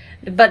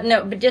 But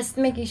just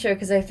making sure,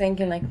 because I think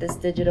in like this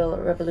digital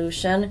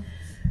revolution,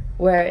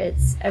 where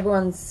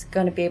everyone's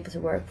going to be able to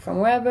work from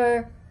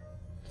wherever,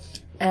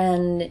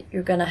 and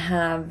you're going to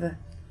have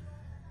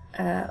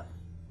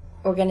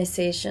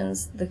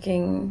organizations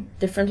looking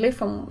differently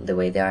from the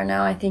way they are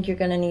now. I think you're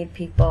going to need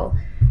people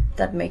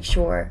that make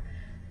sure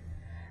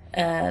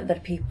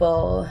that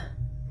people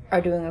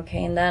are doing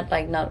okay in that,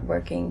 like not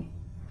working.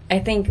 I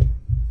think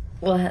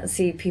we'll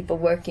see people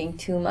working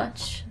too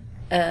much,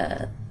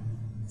 so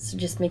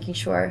just making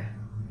sure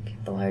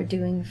people are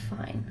doing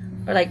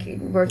fine, or like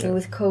working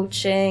with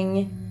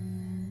coaching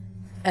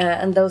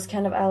and those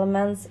kind of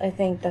elements. I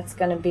think that's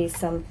going to be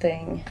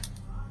something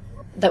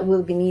that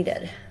will be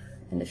needed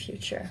in the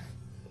future.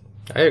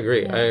 I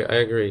agree. Yeah. I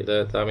agree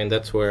that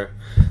that's where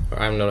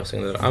I'm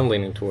noticing that I'm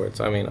leaning towards.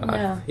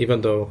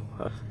 Even though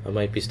I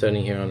might be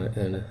studying here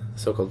in a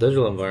so-called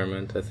digital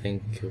environment, I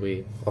think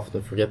we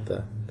often forget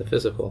the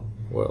physical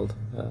world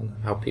and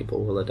how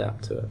people will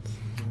adapt to it.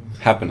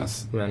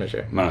 Happiness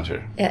manager.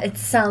 Yeah, it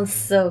sounds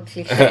so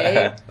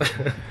cliche,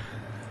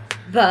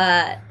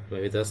 but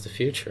maybe that's the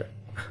future.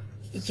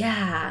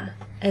 Yeah,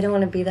 I don't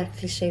want to be that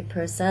cliche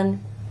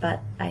person,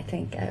 but I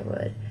think I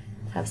would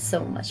have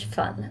so much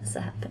fun as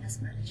a happiness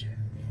manager.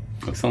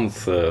 That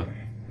sounds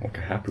like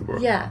a happy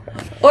world. Yeah.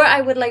 Or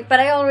I would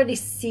but I already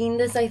seen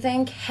this, I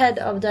think, head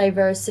of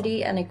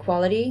diversity and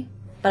equality.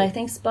 But I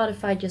think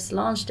Spotify just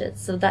launched it,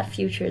 so that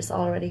future is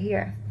already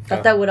here.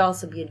 But that would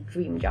also be a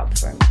dream job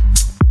for me.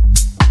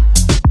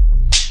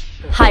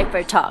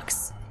 Hyper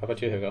Talks. How about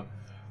you, Hugo?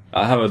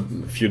 I have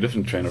a few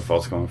different train of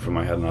thoughts going through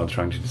my head now,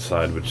 trying to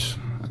decide which.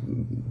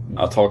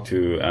 I talked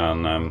to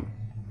an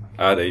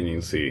ad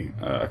agency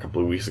a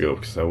couple of weeks ago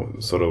because I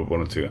sort of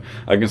wanted to.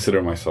 I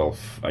consider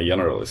myself a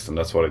generalist, and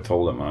that's what I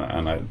told them.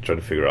 And I tried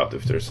to figure out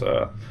if there's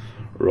a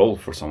role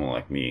for someone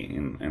like me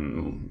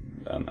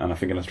and I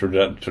think in a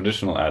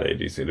traditional ad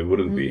agency there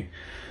wouldn't be.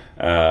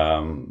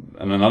 And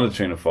another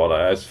train of thought,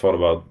 I just thought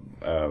about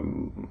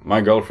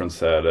my girlfriend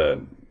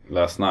said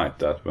last night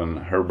that when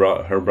her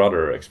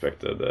brother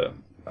expected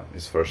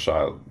his first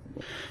child,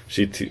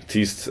 she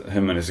teased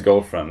him and his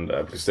girlfriend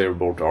because they were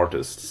both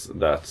artists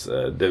that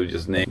they would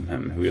just name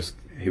him.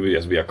 He would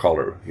just be a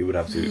color. He would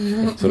have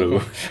to sort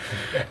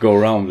of go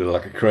around with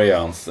like a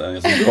crayons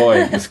and just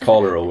drawing his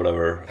color or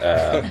whatever.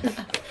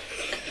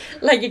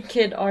 Like a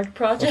kid art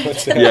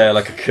project. Yeah,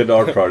 like a kid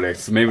art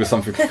project. Maybe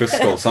something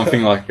physical,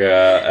 something like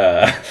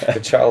a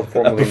child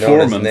formerly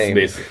known as name,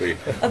 basically.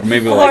 Or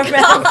maybe like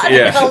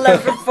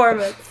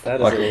performance. That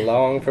is like a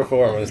long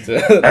performance to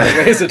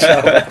raise a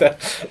child like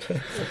that.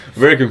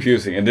 Very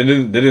confusing, and they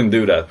didn't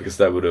do that because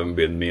that would have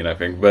been mean, I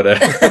think. But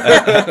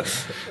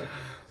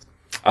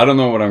I don't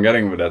know what I'm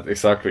getting with that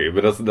exactly,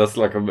 but that's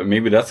like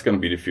maybe that's going to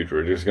be the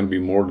future. There's going to be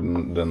more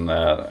than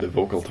the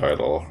vocal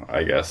title,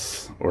 I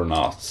guess, or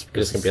not.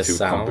 It's going to be a too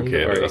sound,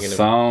 complicated. or a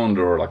sound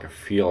or like a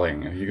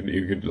feeling.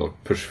 You could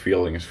like push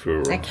feelings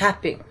through. Like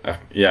happy.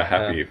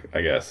 Happy.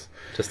 I guess.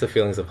 Just the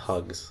feelings of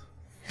hugs.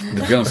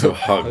 The feelings of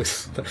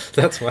hugs.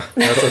 That's what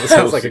it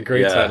sounds like a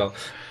great title.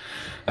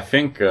 I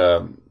think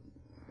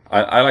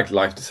I like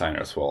Life Designer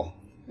as well.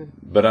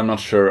 But I'm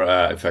not sure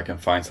if I can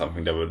find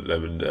something that would.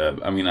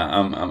 I mean,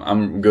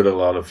 I'm good at a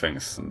lot of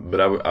things, but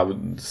I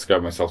would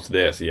describe myself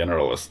today as a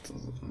generalist,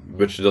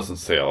 which doesn't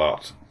say a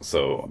lot.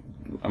 So,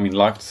 I mean,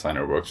 Life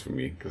Designer works for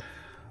me because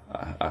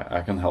I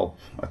can help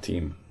a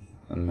team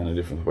in many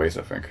different ways,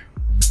 I think.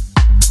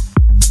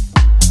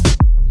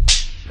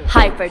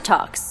 Hyper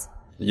Talks.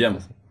 Yeah,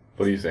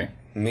 what do you think?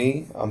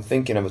 Me, I'm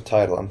thinking of a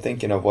title. I'm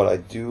thinking of what I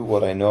do,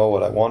 what I know,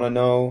 what I want to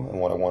know,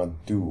 and what I want to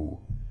do.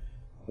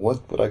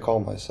 What would I call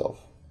myself?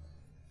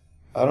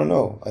 I don't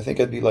know. I think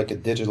I'd be like a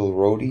digital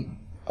roadie.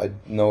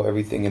 I'd know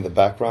everything in the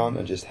background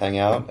and just hang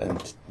out,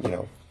 and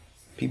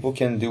people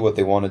can do what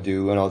they want to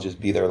do, and I'll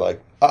just be there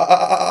like,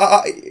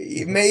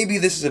 maybe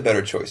this is a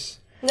better choice.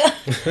 Do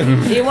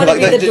you want to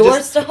be the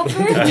doorstopper?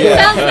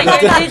 Sounds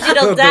like your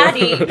digital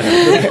daddy.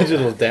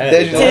 Digital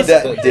daddy.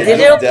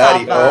 Digital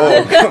daddy.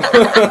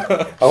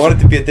 Oh, I wanted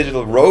to be a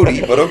digital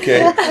roadie, but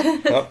okay.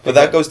 But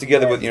that goes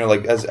together with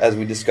like as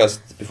we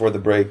discussed before the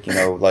break.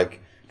 Like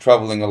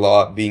traveling a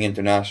lot, being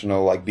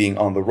international, like being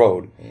on the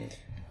road,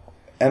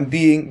 and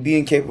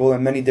being capable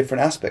in many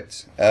different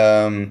aspects.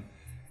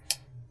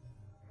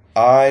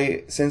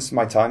 Since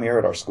my time here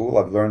at our school,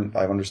 I've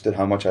understood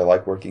how much I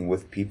like working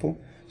with people.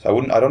 So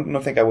I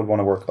don't think I would want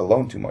to work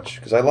alone too much,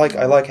 because I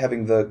like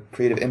having the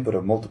creative input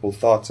of multiple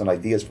thoughts and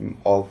ideas from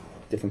all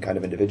different kind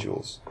of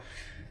individuals.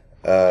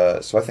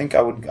 So I think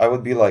I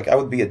would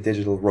be a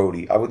digital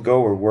roadie. I would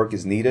go where work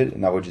is needed,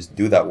 and I would just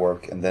do that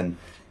work, and then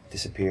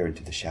disappear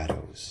into the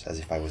shadows as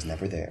if I was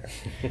never there.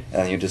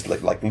 And you just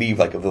like leave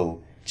like a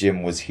little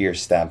Jim was here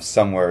stamp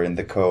somewhere in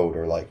the code,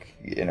 or like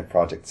in a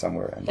project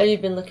somewhere. And, have you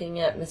been looking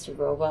at Mr.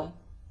 Robot?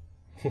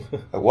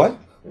 A what?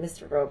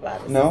 Mr.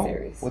 Robot is no? a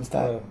series. What's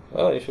that?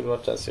 Oh, you should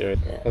watch that series.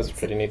 Yeah, that's a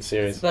pretty neat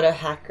series. It's about a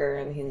hacker,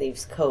 and he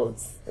leaves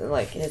codes,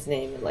 like his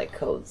name and like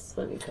codes,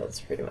 living codes,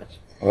 pretty much.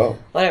 Well,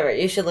 whatever.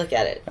 You should look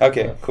at it.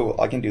 Okay, cool.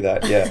 I can do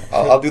that. Yeah,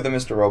 I'll do the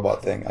Mr.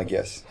 Robot thing, I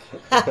guess,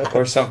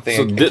 or something.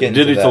 So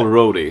digital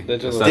roadie.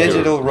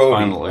 Digital roadie.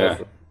 Final, yeah.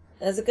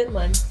 That's a good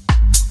one.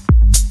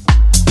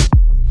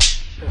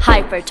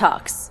 Hyper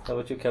Talks. How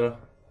about you, Kenna?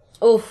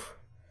 Oof,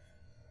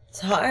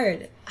 it's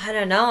hard. I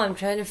don't know. I'm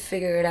trying to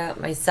figure it out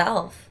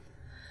myself.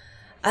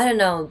 I don't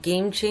know.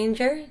 Game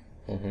changer.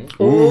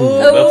 Mm-hmm. Ooh,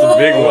 that's a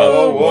big one.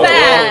 Whoa.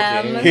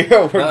 Bam!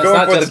 Yeah, we're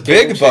going for the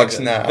big bucks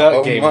now.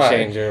 The game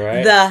changer,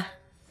 right? The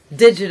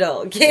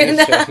digital game.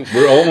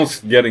 We're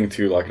almost getting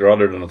to like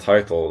rather than a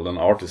title, than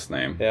artist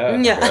name.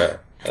 Yeah.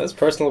 That's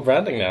personal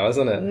branding now,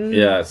 isn't it?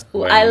 Yeah, it's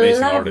I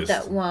amazing love artist.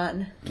 that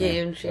one.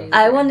 Game changer.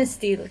 I want to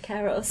steal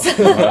Carol's.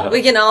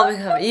 We can all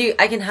become.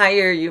 I can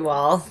hire you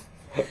all.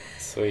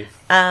 Sweet.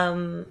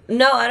 No,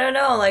 I don't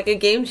know. Like a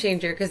game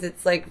changer, because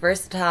it's like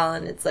versatile,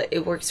 and it's like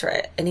it works for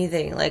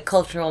anything. Like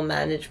cultural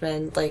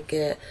management. Like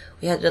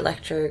we had a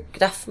lecturer,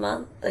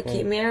 Grafman, that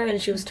came here,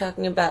 and she was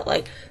talking about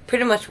like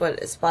pretty much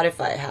what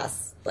Spotify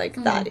has, like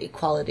that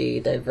equality,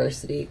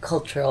 diversity,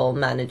 cultural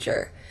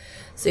manager.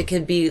 So it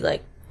could be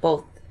like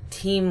both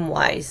team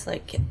wise,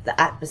 like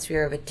the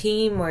atmosphere of a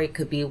team, or it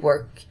could be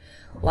work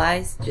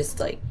wise,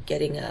 just like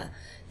getting a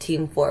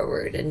team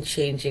forward and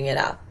changing it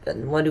up,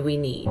 and what do we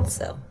need.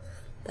 So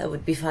that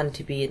would be fun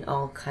to be in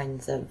all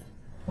kinds of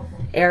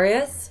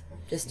areas,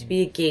 just to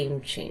be a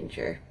game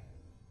changer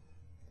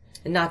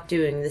and not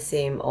doing the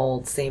same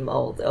old,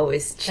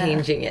 always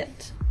changing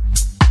it.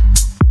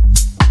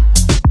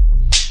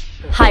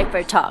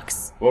 Hyper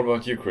Talks. What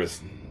about you,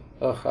 Chris?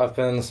 Oh, I've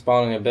been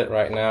spawning a bit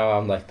right now.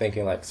 I'm like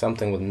thinking like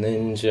something with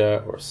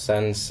ninja or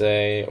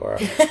sensei or.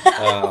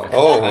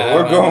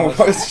 We're going with.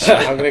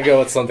 I'm gonna go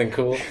with something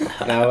cool.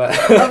 Now,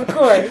 Of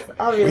course,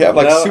 obviously. We have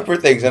like super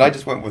things, and I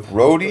just went with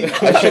roadie.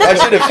 I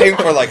should have aimed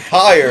for like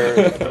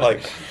higher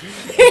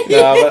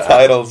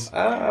titles.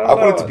 I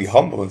wanted to be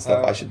humble and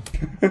stuff. I should.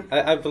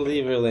 I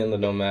believe really in the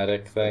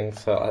nomadic thing,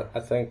 so I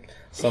think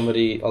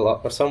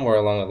somewhere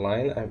along the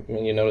line, I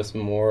mean, you notice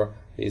more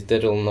these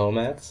digital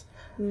nomads.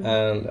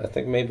 And I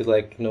think maybe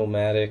like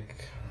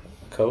nomadic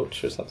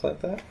coach or something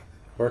like that,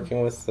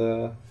 working with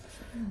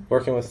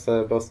working with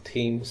both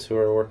teams who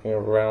are working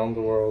around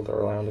the world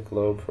or around the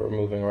globe who are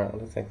moving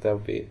around. I think that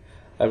would be...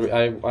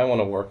 I want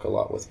to work a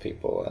lot with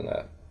people, and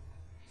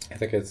I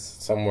think it's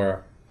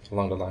somewhere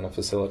along the line of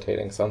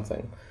facilitating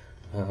something.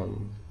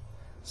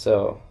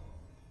 So,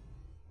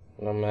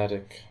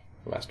 nomadic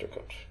master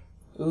coach.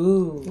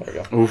 Ooh. There we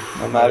go. Oof.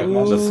 Nomadic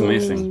master. That's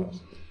amazing.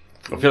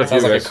 I feel like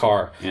sounds like guys, a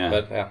car, yeah.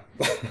 but yeah.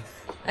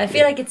 I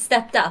feel like it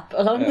stepped up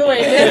along the way.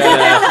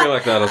 Yeah, I feel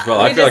like that as well.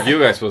 I feel like you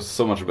guys was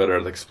so much better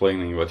at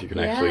explaining what you can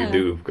actually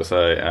do, because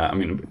I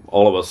mean,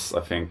 all of us,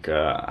 I think,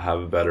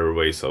 have better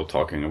ways of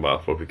talking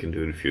about what we can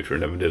do in the future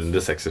than we did in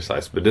this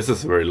exercise. But this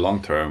is a very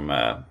long-term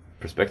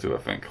perspective, I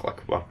think.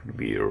 Like, what would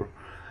be your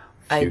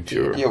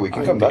future? Yeah, we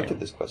can come back to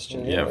this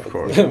question. Yeah, of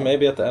course.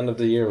 Maybe at the end of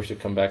the year we should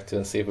come back to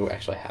and see if we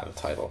actually have a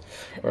title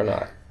or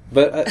not.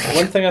 But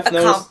one thing I've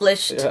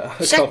accomplished.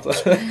 Noticed...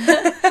 Accomplished.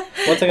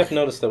 One thing I've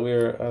noticed that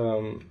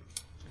we're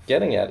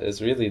getting at is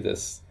really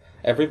this...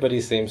 Everybody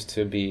seems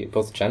to be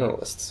both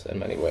generalists in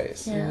many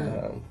ways.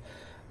 Yeah.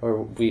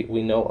 Or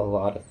we know a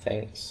lot of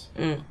things.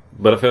 Mm.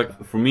 But I feel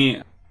like, for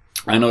me,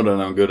 I know that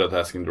I'm good at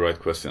asking the right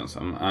questions.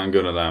 I'm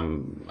good at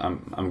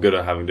I'm good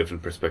at having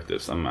different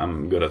perspectives.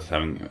 I'm good at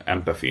having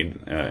empathy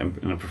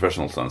in a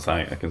professional sense.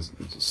 I can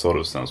sort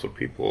of sense what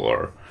people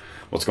are,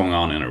 what's going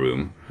on in a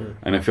room,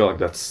 and I feel like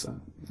that's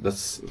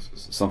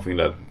something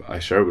that I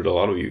share with a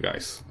lot of you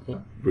guys.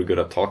 We're good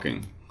at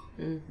talking.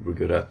 We're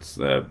good at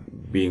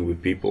being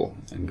with people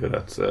and good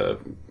at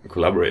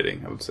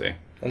collaborating, I would say.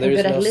 And there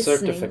is no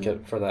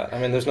certificate for that. I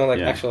mean, there's no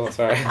actual...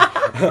 Sorry.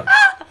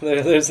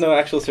 There's no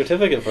actual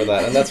certificate for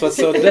that, and that's what's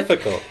so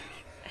difficult.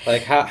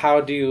 Like,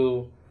 how do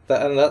you...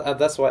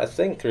 that's why I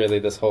think, really,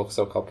 this whole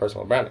so-called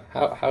personal branding.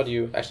 How do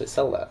you actually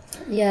sell that?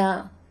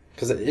 Yeah.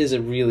 Because it is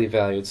a really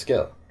valued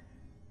skill.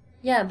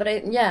 Yeah, but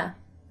I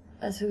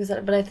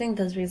think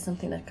that's really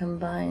something that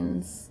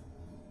combines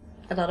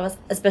a lot of us,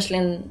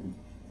 especially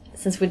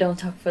since we don't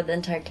talk for the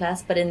entire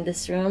class, but in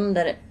this room,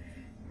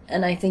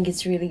 and I think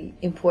it's really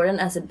important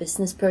as a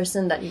business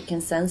person that you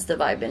can sense the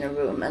vibe in a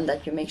room and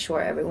that you make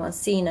sure everyone's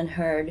seen and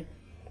heard,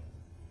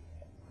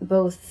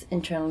 both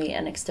internally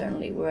and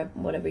externally,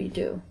 whatever you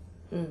do.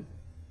 Mm.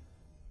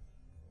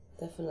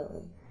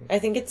 Definitely. I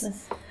think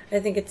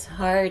it's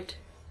hard,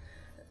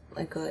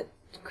 like what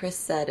Chris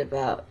said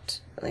about,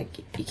 like,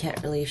 you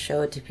can't really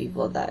show it to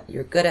people that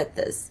you're good at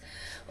this,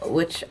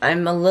 which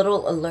I'm a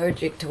little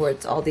allergic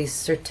towards all these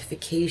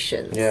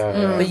certifications.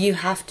 Yeah. But you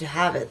have to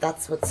have it.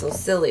 That's what's so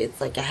silly.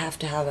 It's like I have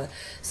to have a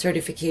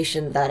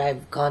certification that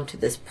I've gone to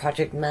this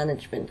project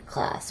management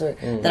class or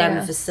that I'm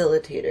a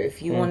facilitator.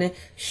 If you want to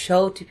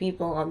show to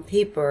people on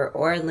paper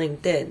or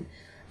LinkedIn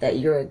that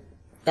you're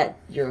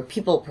a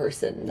people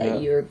person,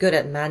 that you're good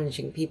at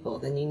managing people,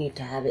 then you need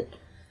to have it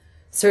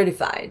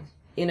certified.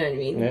 You know what I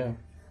mean? Yeah.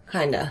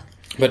 Kinda.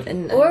 But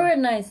or a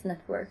nice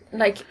network,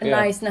 like a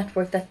nice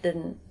network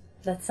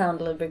that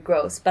sound a little bit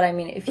gross, but I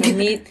mean, if you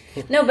meet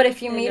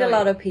if you meet a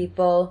lot of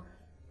people,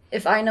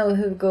 if I know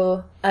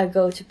Hugo, I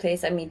go to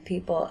place, I meet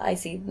people, I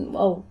see,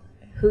 Hugo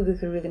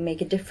could really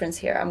make a difference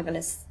here. I'm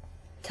gonna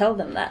tell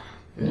them that.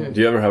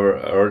 Do you ever have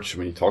an urge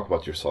when you talk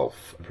about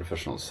yourself in a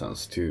professional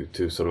sense to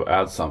sort of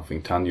add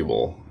something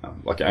tangible?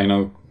 Like, I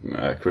know,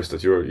 Chris,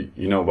 that you're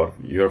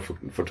a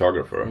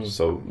photographer,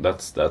 so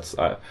that's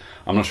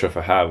I'm not sure if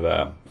I have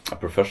a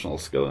professional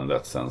skill in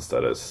that sense.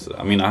 That is,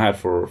 I mean, I had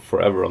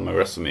forever on my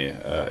resume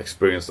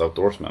experienced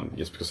outdoorsman,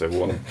 just because I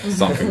want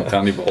something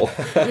tangible,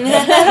 even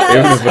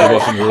if it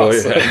wasn't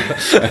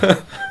really.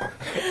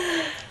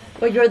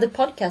 Well, you're the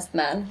podcast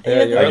man.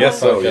 Yeah, I guess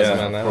so. Yeah,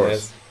 Man, of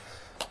course.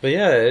 But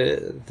yeah,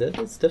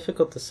 it's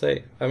difficult to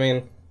say. I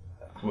mean,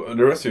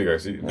 the rest of you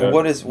guys, do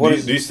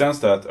you sense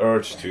that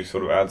urge to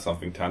sort of add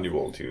something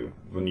tangible to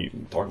when you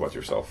talk about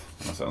yourself,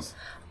 in a sense?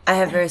 I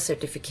have a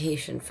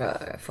certification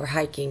for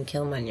hiking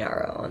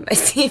Kilimanjaro on my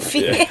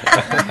CV.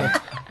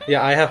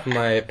 Yeah, I have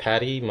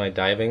my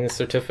diving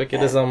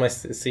certificate is on my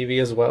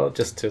CV as well,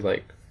 just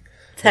to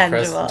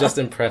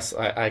impress.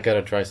 I got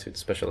a dry suit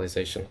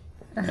specialization.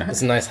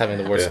 It's nice having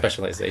the word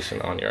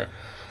specialization on your...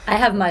 I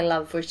have my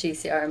love for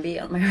cheesy R&B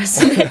on my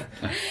resume.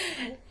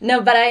 No,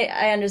 but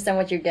I understand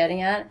what you're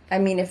getting at. I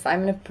mean, if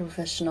I'm in a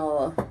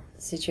professional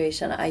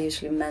situation, I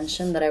usually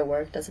mention that I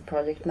worked as a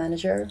project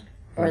manager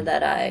or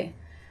that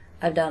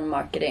I've done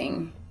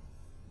marketing.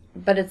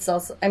 But it's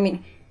also, I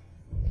mean,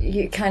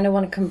 you kind of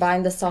want to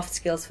combine the soft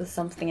skills with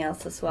something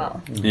else as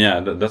well. Yeah,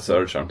 that's the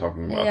urge I'm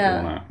talking about.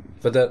 Yeah.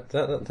 But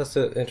that's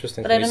an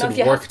interesting thing. But I don't know if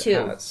you have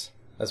to.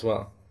 As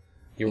well.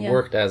 You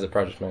worked as a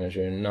project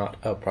manager, not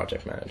a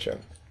project manager.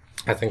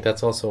 I think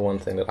that's also one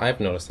thing that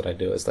I've noticed that I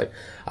do is, like,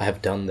 I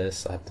have done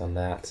this, I've done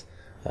that,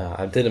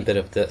 I did a bit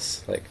of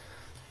this. Like,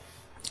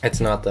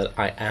 it's not that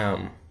I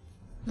am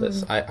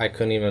this. I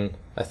couldn't even,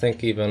 I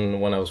think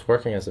even when I was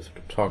working as a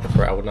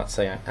photographer, I would not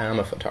say I am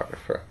a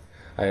photographer.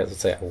 I would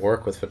say I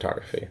work with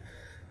photography.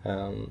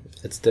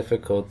 It's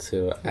difficult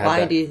to add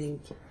Why do you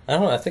think? I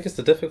don't know, I think it's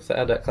difficult to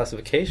add that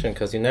classification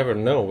because you never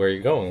know where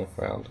you're going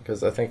around.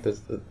 Because I think it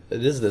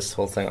is this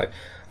whole thing, like,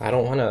 I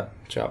don't want a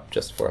job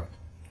just for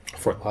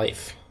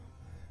life.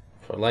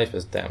 For life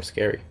is damn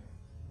scary.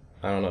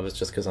 I don't know if it's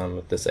just because I'm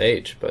at this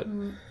age, but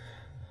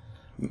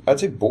I'd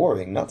say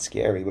boring, not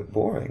scary, but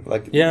boring.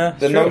 Like the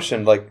true.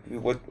 notion, like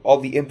with all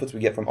the inputs we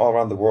get from all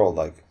around the world,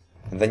 like,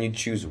 and then you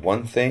choose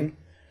one thing.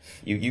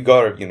 You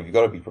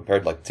gotta be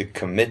prepared, like, to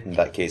commit in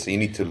that case. So you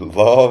need to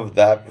love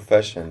that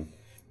profession.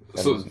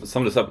 So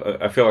sum this up.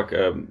 I feel like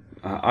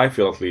I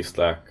feel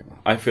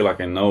like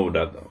I know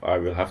that I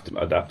will have to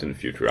adapt in the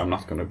future. I'm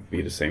not going to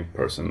be the same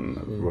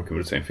person working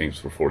with the same things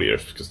for 40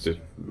 years because the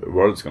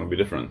world is going to be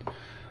different.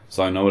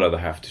 So I know that I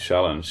have to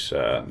challenge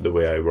the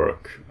way I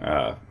work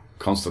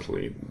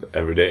constantly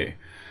every day.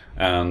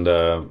 And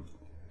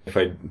if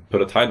I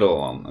put a title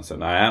on and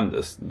said I am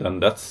this, then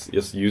that's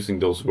just using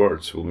those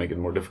words will make it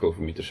more difficult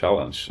for me to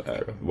challenge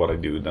what I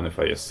do than if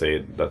I just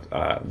say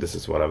that this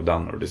is what I've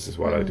done or this is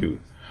what I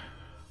do.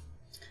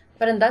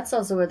 But and that's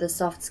also where the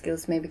soft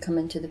skills maybe come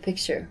into the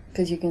picture,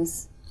 because you can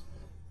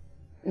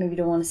maybe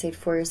don't want to say it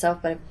for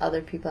yourself, but if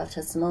other people have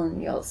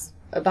testimonials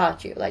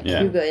about you, like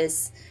Hugo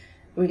is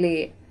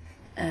really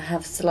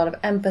has a lot of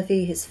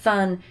empathy, he's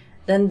fun,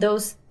 then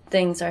those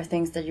things are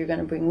things that you're going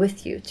to bring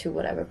with you to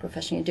whatever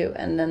profession you do,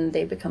 and then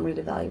they become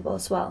really valuable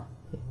as well.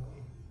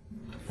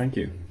 Thank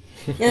you.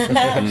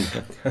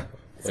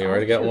 Well, you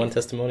already got one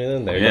testimonial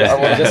in there. Yeah.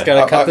 I just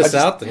gotta cut this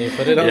out and you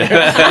put it on your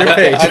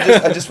page.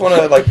 I just want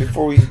to, like,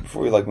 before we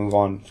like move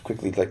on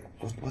quickly, like,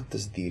 what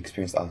does the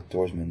experienced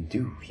outdoorsman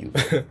do,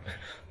 Hugo?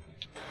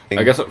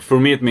 I guess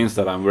for me it means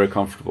that I'm very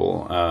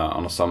comfortable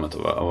on a summit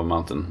of a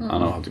mountain. I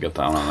know how to get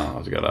down, I know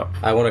how to get up.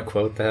 I want to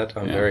quote that.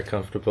 I'm very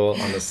comfortable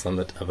on the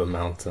summit of a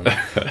mountain.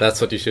 That's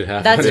what you should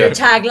have. That's your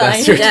tagline.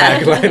 That's your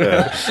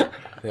tagline.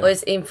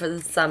 Always aim for the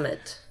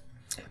summit.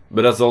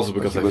 But that's also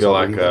because I feel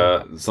like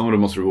some of the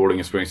most rewarding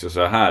experiences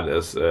I had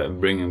is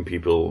bringing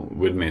people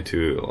with me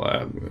to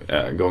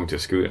going to a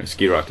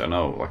ski route. I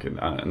know, like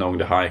knowing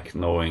the hike,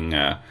 knowing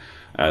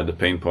the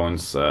pain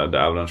points, the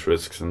avalanche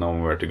risks, and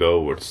knowing where to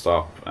go, where to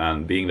stop,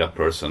 and being that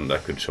person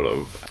that could sort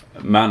of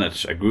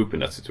manage a group in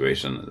that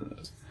situation.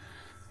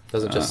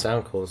 Doesn't just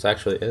sound cool; it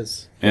actually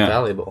is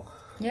valuable.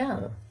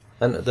 Yeah.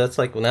 And that's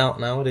like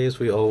nowadays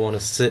we all want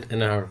to sit in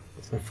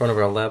front of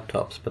our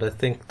laptops, but I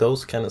think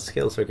those kind of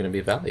skills are going to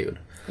be valued.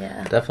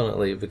 Yeah.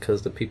 Definitely,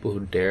 because the people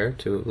who dare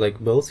to, like,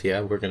 both,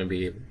 we're going to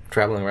be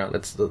traveling around.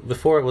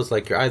 Before it was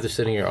like you're either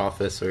sitting in your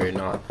office or you're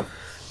not.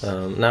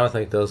 Now I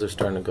think those are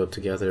starting to go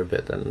together a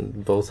bit,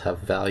 and both have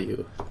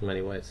value in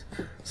many ways.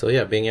 So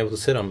being able to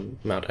sit on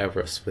Mount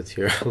Everest with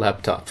your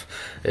laptop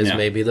is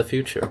maybe the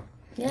future.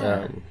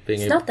 Yeah,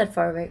 it's not that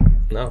far away.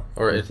 No,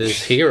 or it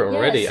is here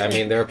already. Yes. I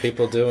mean, there are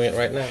people doing it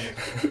right now.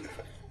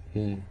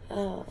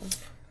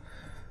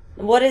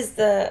 What is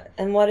the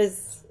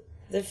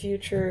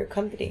future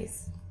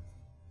companies?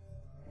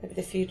 Like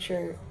the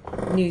future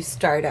new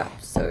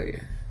startups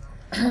or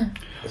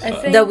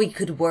that we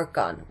could work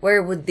on?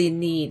 Where would they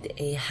need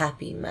a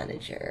happy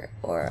manager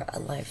or a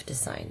life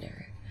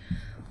designer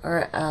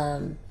or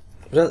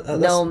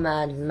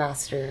nomad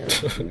master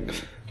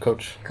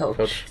coach?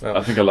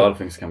 I think a lot of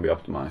things can be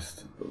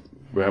optimized.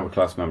 We have a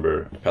class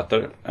member,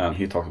 Petter, and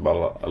he talked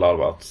about a lot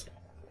about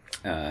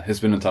he's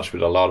been in touch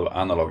with a lot of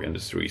analog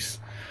industries.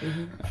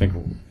 I think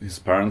his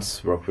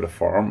parents work with a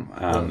farm,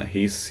 and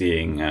he's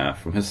seeing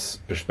from his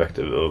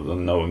perspective of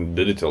knowing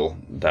digital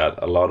that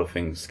a lot of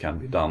things can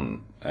be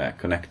done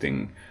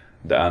connecting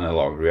the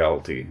analog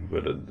reality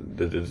with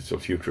the digital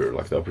future.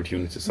 Like the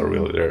opportunities are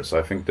really there. So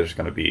I think there's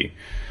going to be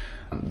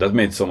that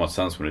made so much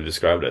sense when he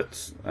described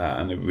it,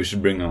 and we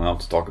should bring him out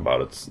to talk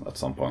about it at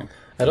some point.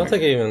 I don't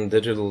think even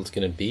digital is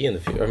going to be in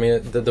the future. I mean,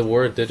 the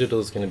word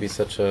digital is going to be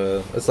such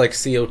a... It's like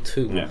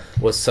CO2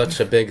 was such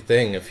a big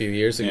thing a few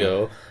years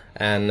ago,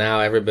 and now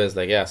everybody's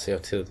like,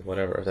 CO2,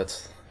 whatever.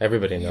 That's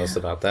everybody knows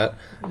about that.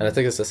 And I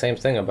think it's the same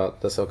thing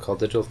about the so-called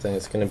digital thing.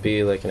 It's going to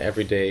be like an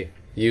everyday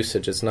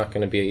usage. It's not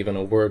going to be even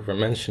a word we're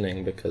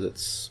mentioning because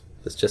it's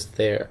just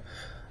there.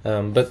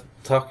 But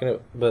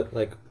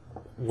like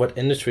what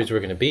industries we're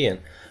going to be in,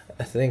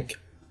 I think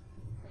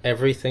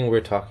everything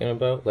we're talking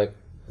about, like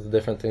the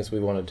different things we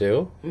want to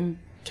do,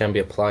 can be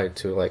applied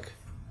to like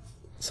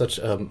such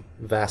a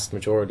vast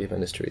majority of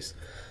industries.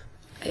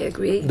 I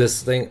agree.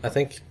 This thing, I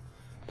think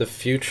the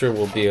future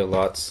will be a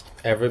lot,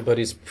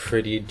 everybody's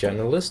pretty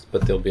generalist,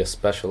 but there'll be a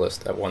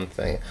specialist at one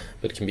thing,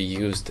 but it can be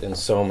used in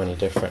so many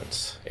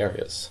different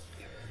areas.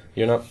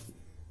 You're not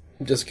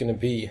just going to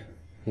be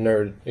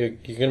you're going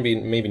to be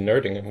maybe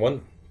nerding in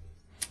one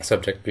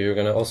subject, but you're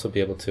going to also be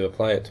able to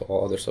apply it to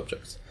all other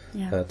subjects.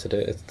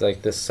 Today it's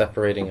like this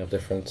separating of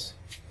different,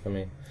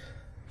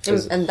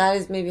 and that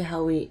is maybe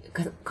how we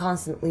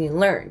constantly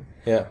learn.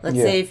 Let's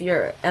say if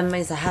Emma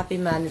is a happy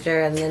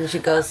manager and then she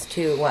goes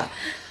to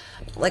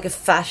like a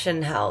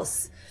fashion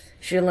house,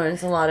 she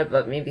learns a lot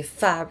about maybe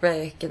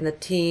fabric and the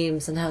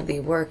teams and how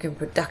they work in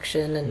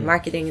production and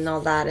marketing and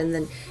all that, and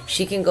then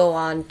she can go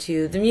on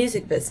to the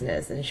music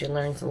business and she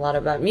learns a lot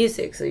about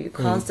music. So you're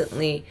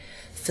constantly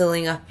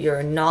filling up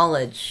your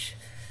knowledge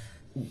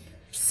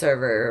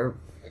server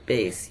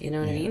base, you know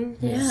what I mean?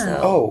 Yeah.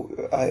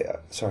 So.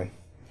 Sorry.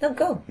 No,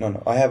 go.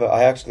 No.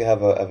 I actually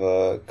have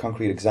a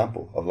concrete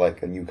example of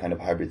like a new kind of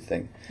hybrid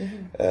thing.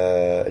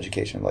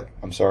 Education. Like,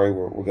 I'm sorry,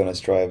 we're gonna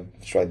strive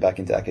back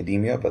into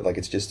academia, but like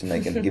it's just to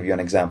give you an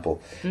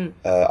example.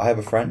 I have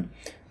a friend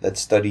that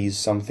studies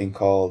something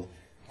called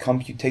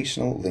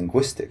computational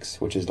linguistics,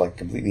 which is like a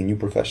completely new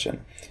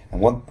profession. And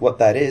what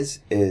that is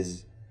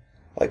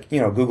like,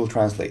 Google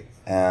Translate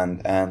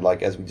and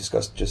like, as we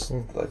discussed just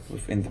like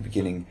in the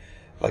beginning,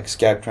 like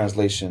Skype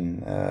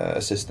translation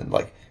assistant,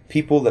 like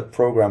people that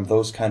program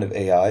those kind of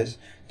AIs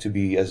to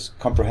be as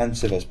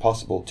comprehensive as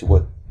possible to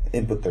what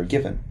input they're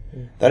given.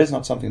 That is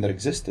not something that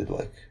existed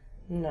like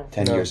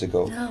 10 years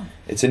ago. No.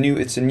 It's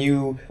a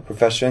new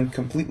profession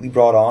completely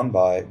brought on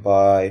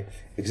by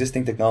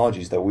existing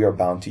technologies that we are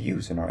bound to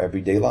use in our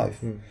everyday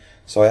life.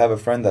 So I have a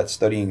friend that's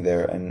studying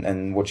there,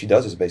 and what she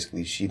does is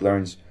basically she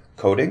learns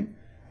coding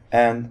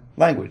and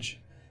language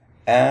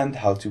and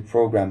how to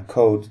program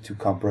code to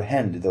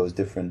comprehend those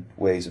different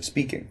ways of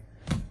speaking.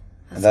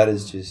 And that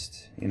is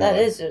just, that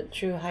is a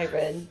true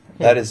hybrid.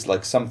 That is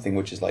like something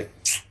which is like,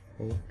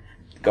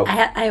 go.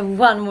 I have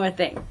one more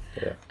thing.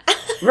 Yeah.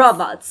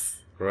 Robots.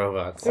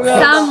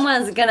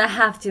 Someone's gonna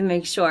have to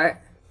make sure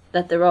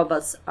that the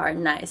robots are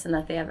nice and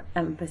that they have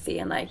empathy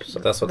and like. So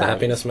that's what the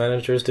happiness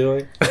manager is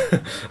doing?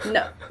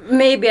 No,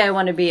 maybe I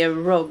want to be a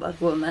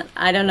robot woman.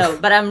 I don't know,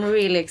 but I'm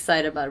really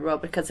excited about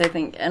robots because I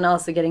think, and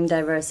also getting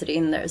diversity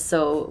in there,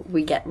 so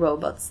we get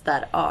robots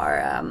that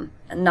are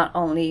not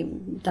only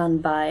done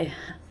by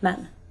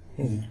men.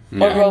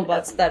 Or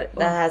robots that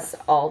has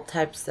all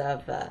types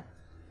of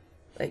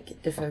like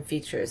different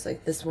features.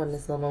 Like this one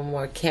is a little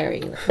more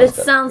caring. It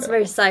sounds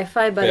very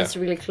sci-fi, but it's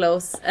really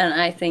close, and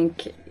I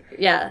think.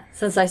 Yeah,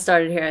 since I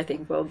started here, I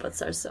think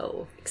robots are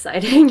so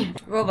exciting.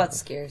 Robots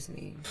scares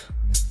me.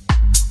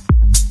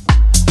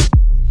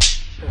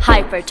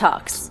 Hyper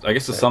Talks. I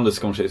guess to sum this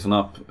conversation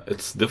up,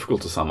 it's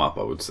difficult to sum up,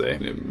 I would say.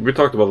 We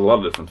talked about a lot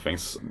of different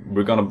things.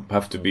 We're going to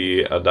have to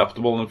be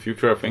adaptable in the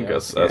future, I think,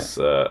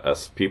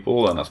 as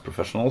people and as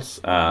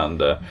professionals.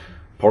 And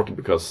partly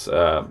because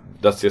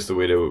that's just the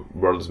way the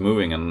world is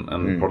moving,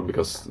 and partly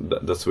because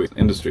that's the way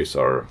industries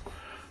are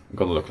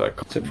gonna look like.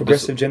 It's a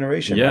progressive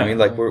generation. I mean,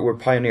 like we're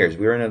pioneers.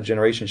 We're in a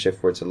generation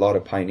shift where it's a lot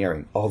of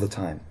pioneering all the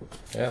time.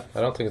 Yeah,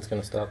 I don't think it's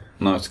gonna stop.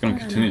 No, it's gonna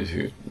continue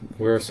to.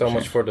 We're so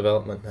much for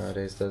development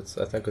nowadays.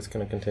 I think it's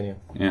gonna continue.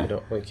 Yeah.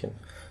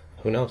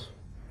 Who knows?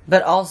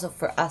 But also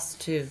for us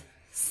to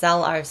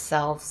sell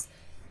ourselves,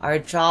 our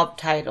job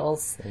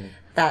titles,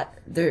 that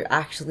they're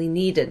actually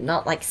needed,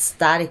 not like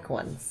static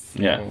ones.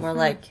 Yeah. More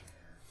like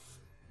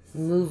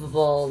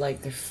movable,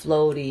 like they're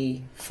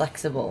floaty,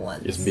 flexible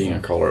ones. Just being a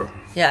color.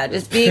 Yeah,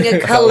 just being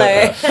a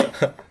color.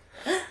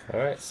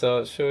 Alright,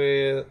 so should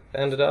we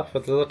end it off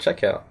with a little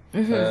checkout?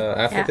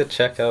 I think the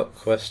checkout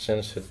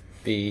question should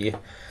be,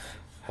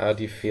 how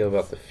do you feel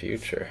about the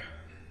future?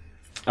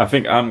 I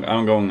think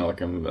I'm going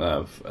like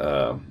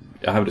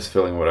I have this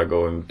feeling where I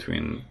go in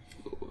between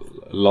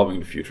loving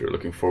the future,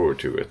 looking forward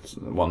to it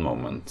one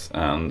moment,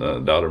 and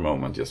the other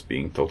moment just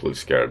being totally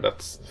scared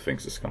that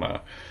things is gonna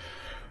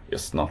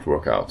just not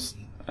work out.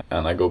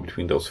 And I go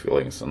between those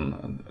feelings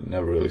and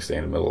never really stay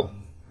in the middle.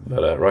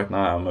 But right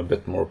now I'm a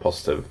bit more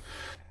positive.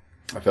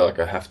 I feel like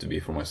I have to be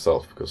for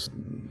myself because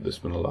there's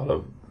been a lot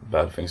of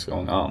bad things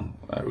going on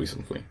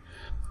recently.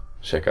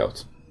 Check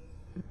out.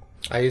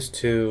 I used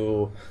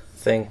to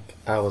think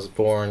I was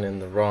born in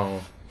the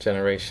wrong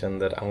generation,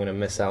 that I'm gonna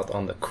miss out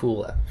on the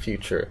cool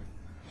future.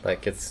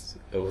 Like it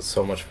was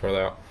so much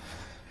further out.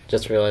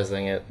 Just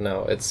realizing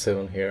it's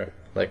soon here.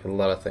 Like a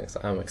lot of things.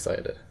 I'm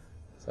excited.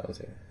 So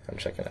I'm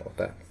checking out with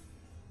that.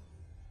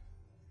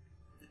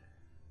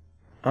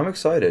 I'm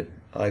excited.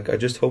 Like, I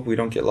just hope we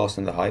don't get lost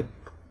in the hype.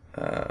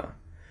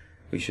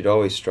 We should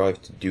always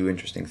strive to do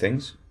interesting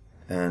things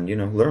and,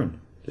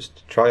 learn.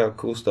 Just try out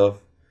cool stuff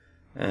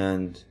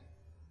and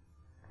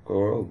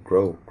grow.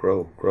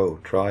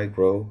 Try,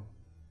 grow.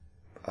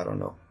 I don't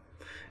know.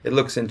 It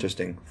looks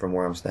interesting from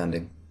where I'm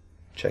standing.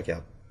 Check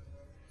out.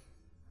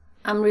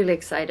 I'm really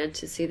excited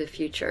to see the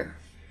future.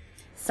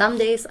 Some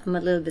days I'm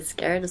a little bit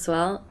scared as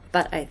well,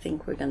 but I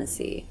think we're going to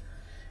see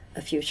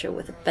a future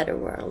with a better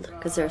world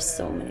because there are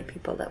so many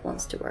people that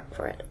wants to work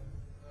for it.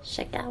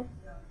 Check out.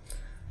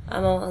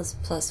 I'm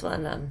almost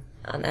 +1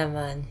 on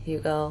Emma and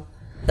Hugo.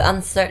 The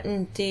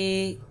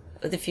uncertainty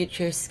of the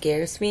future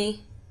scares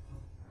me,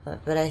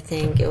 but I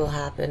think it will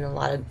happen a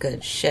lot of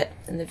good shit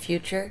in the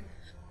future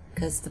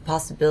because the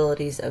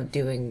possibilities of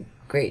doing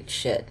great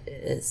shit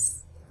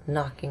is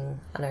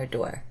knocking on our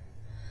door.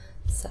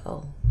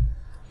 So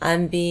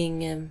I'm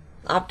being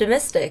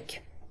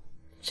optimistic,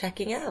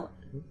 checking out.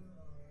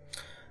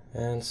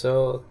 And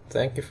so,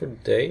 thank you for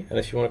today. And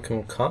if you want to come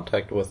in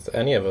contact with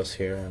any of us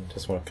here and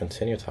just want to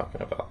continue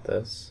talking about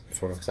this,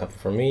 for example,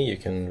 for me, you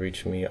can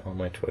reach me on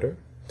my Twitter.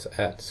 It's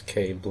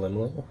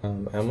 @kblimling.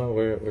 Emma,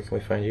 where can we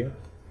find you?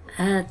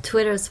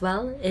 Twitter as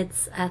well.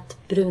 It's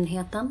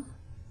 @brunheten.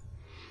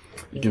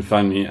 You can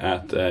find me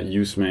at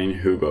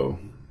usemainhugo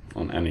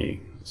on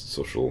any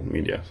social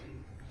media.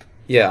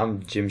 Yeah,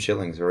 I'm Jim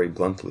Shillings, very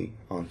bluntly,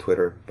 on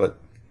Twitter. But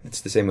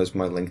It's the same as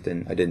my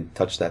LinkedIn. I didn't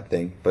touch that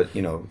thing, but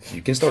you know,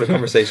 you can start a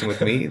conversation with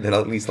me. Then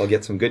at least I'll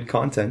get some good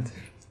content.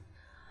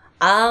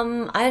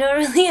 I don't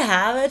really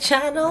have a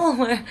channel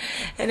where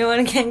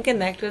anyone can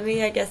connect with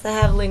me. I guess I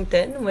have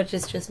LinkedIn, which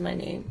is just my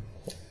name.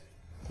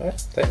 All right,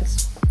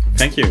 thanks.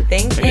 Thank you.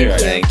 Thank you.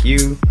 Thank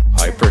you.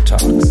 Hyper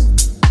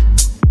Talks.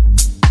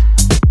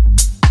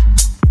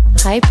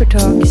 Hyper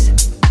Talks.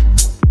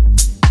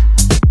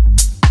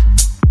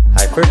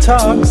 Hyper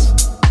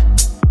Talks.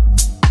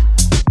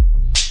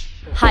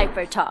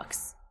 Hyper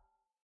Talks.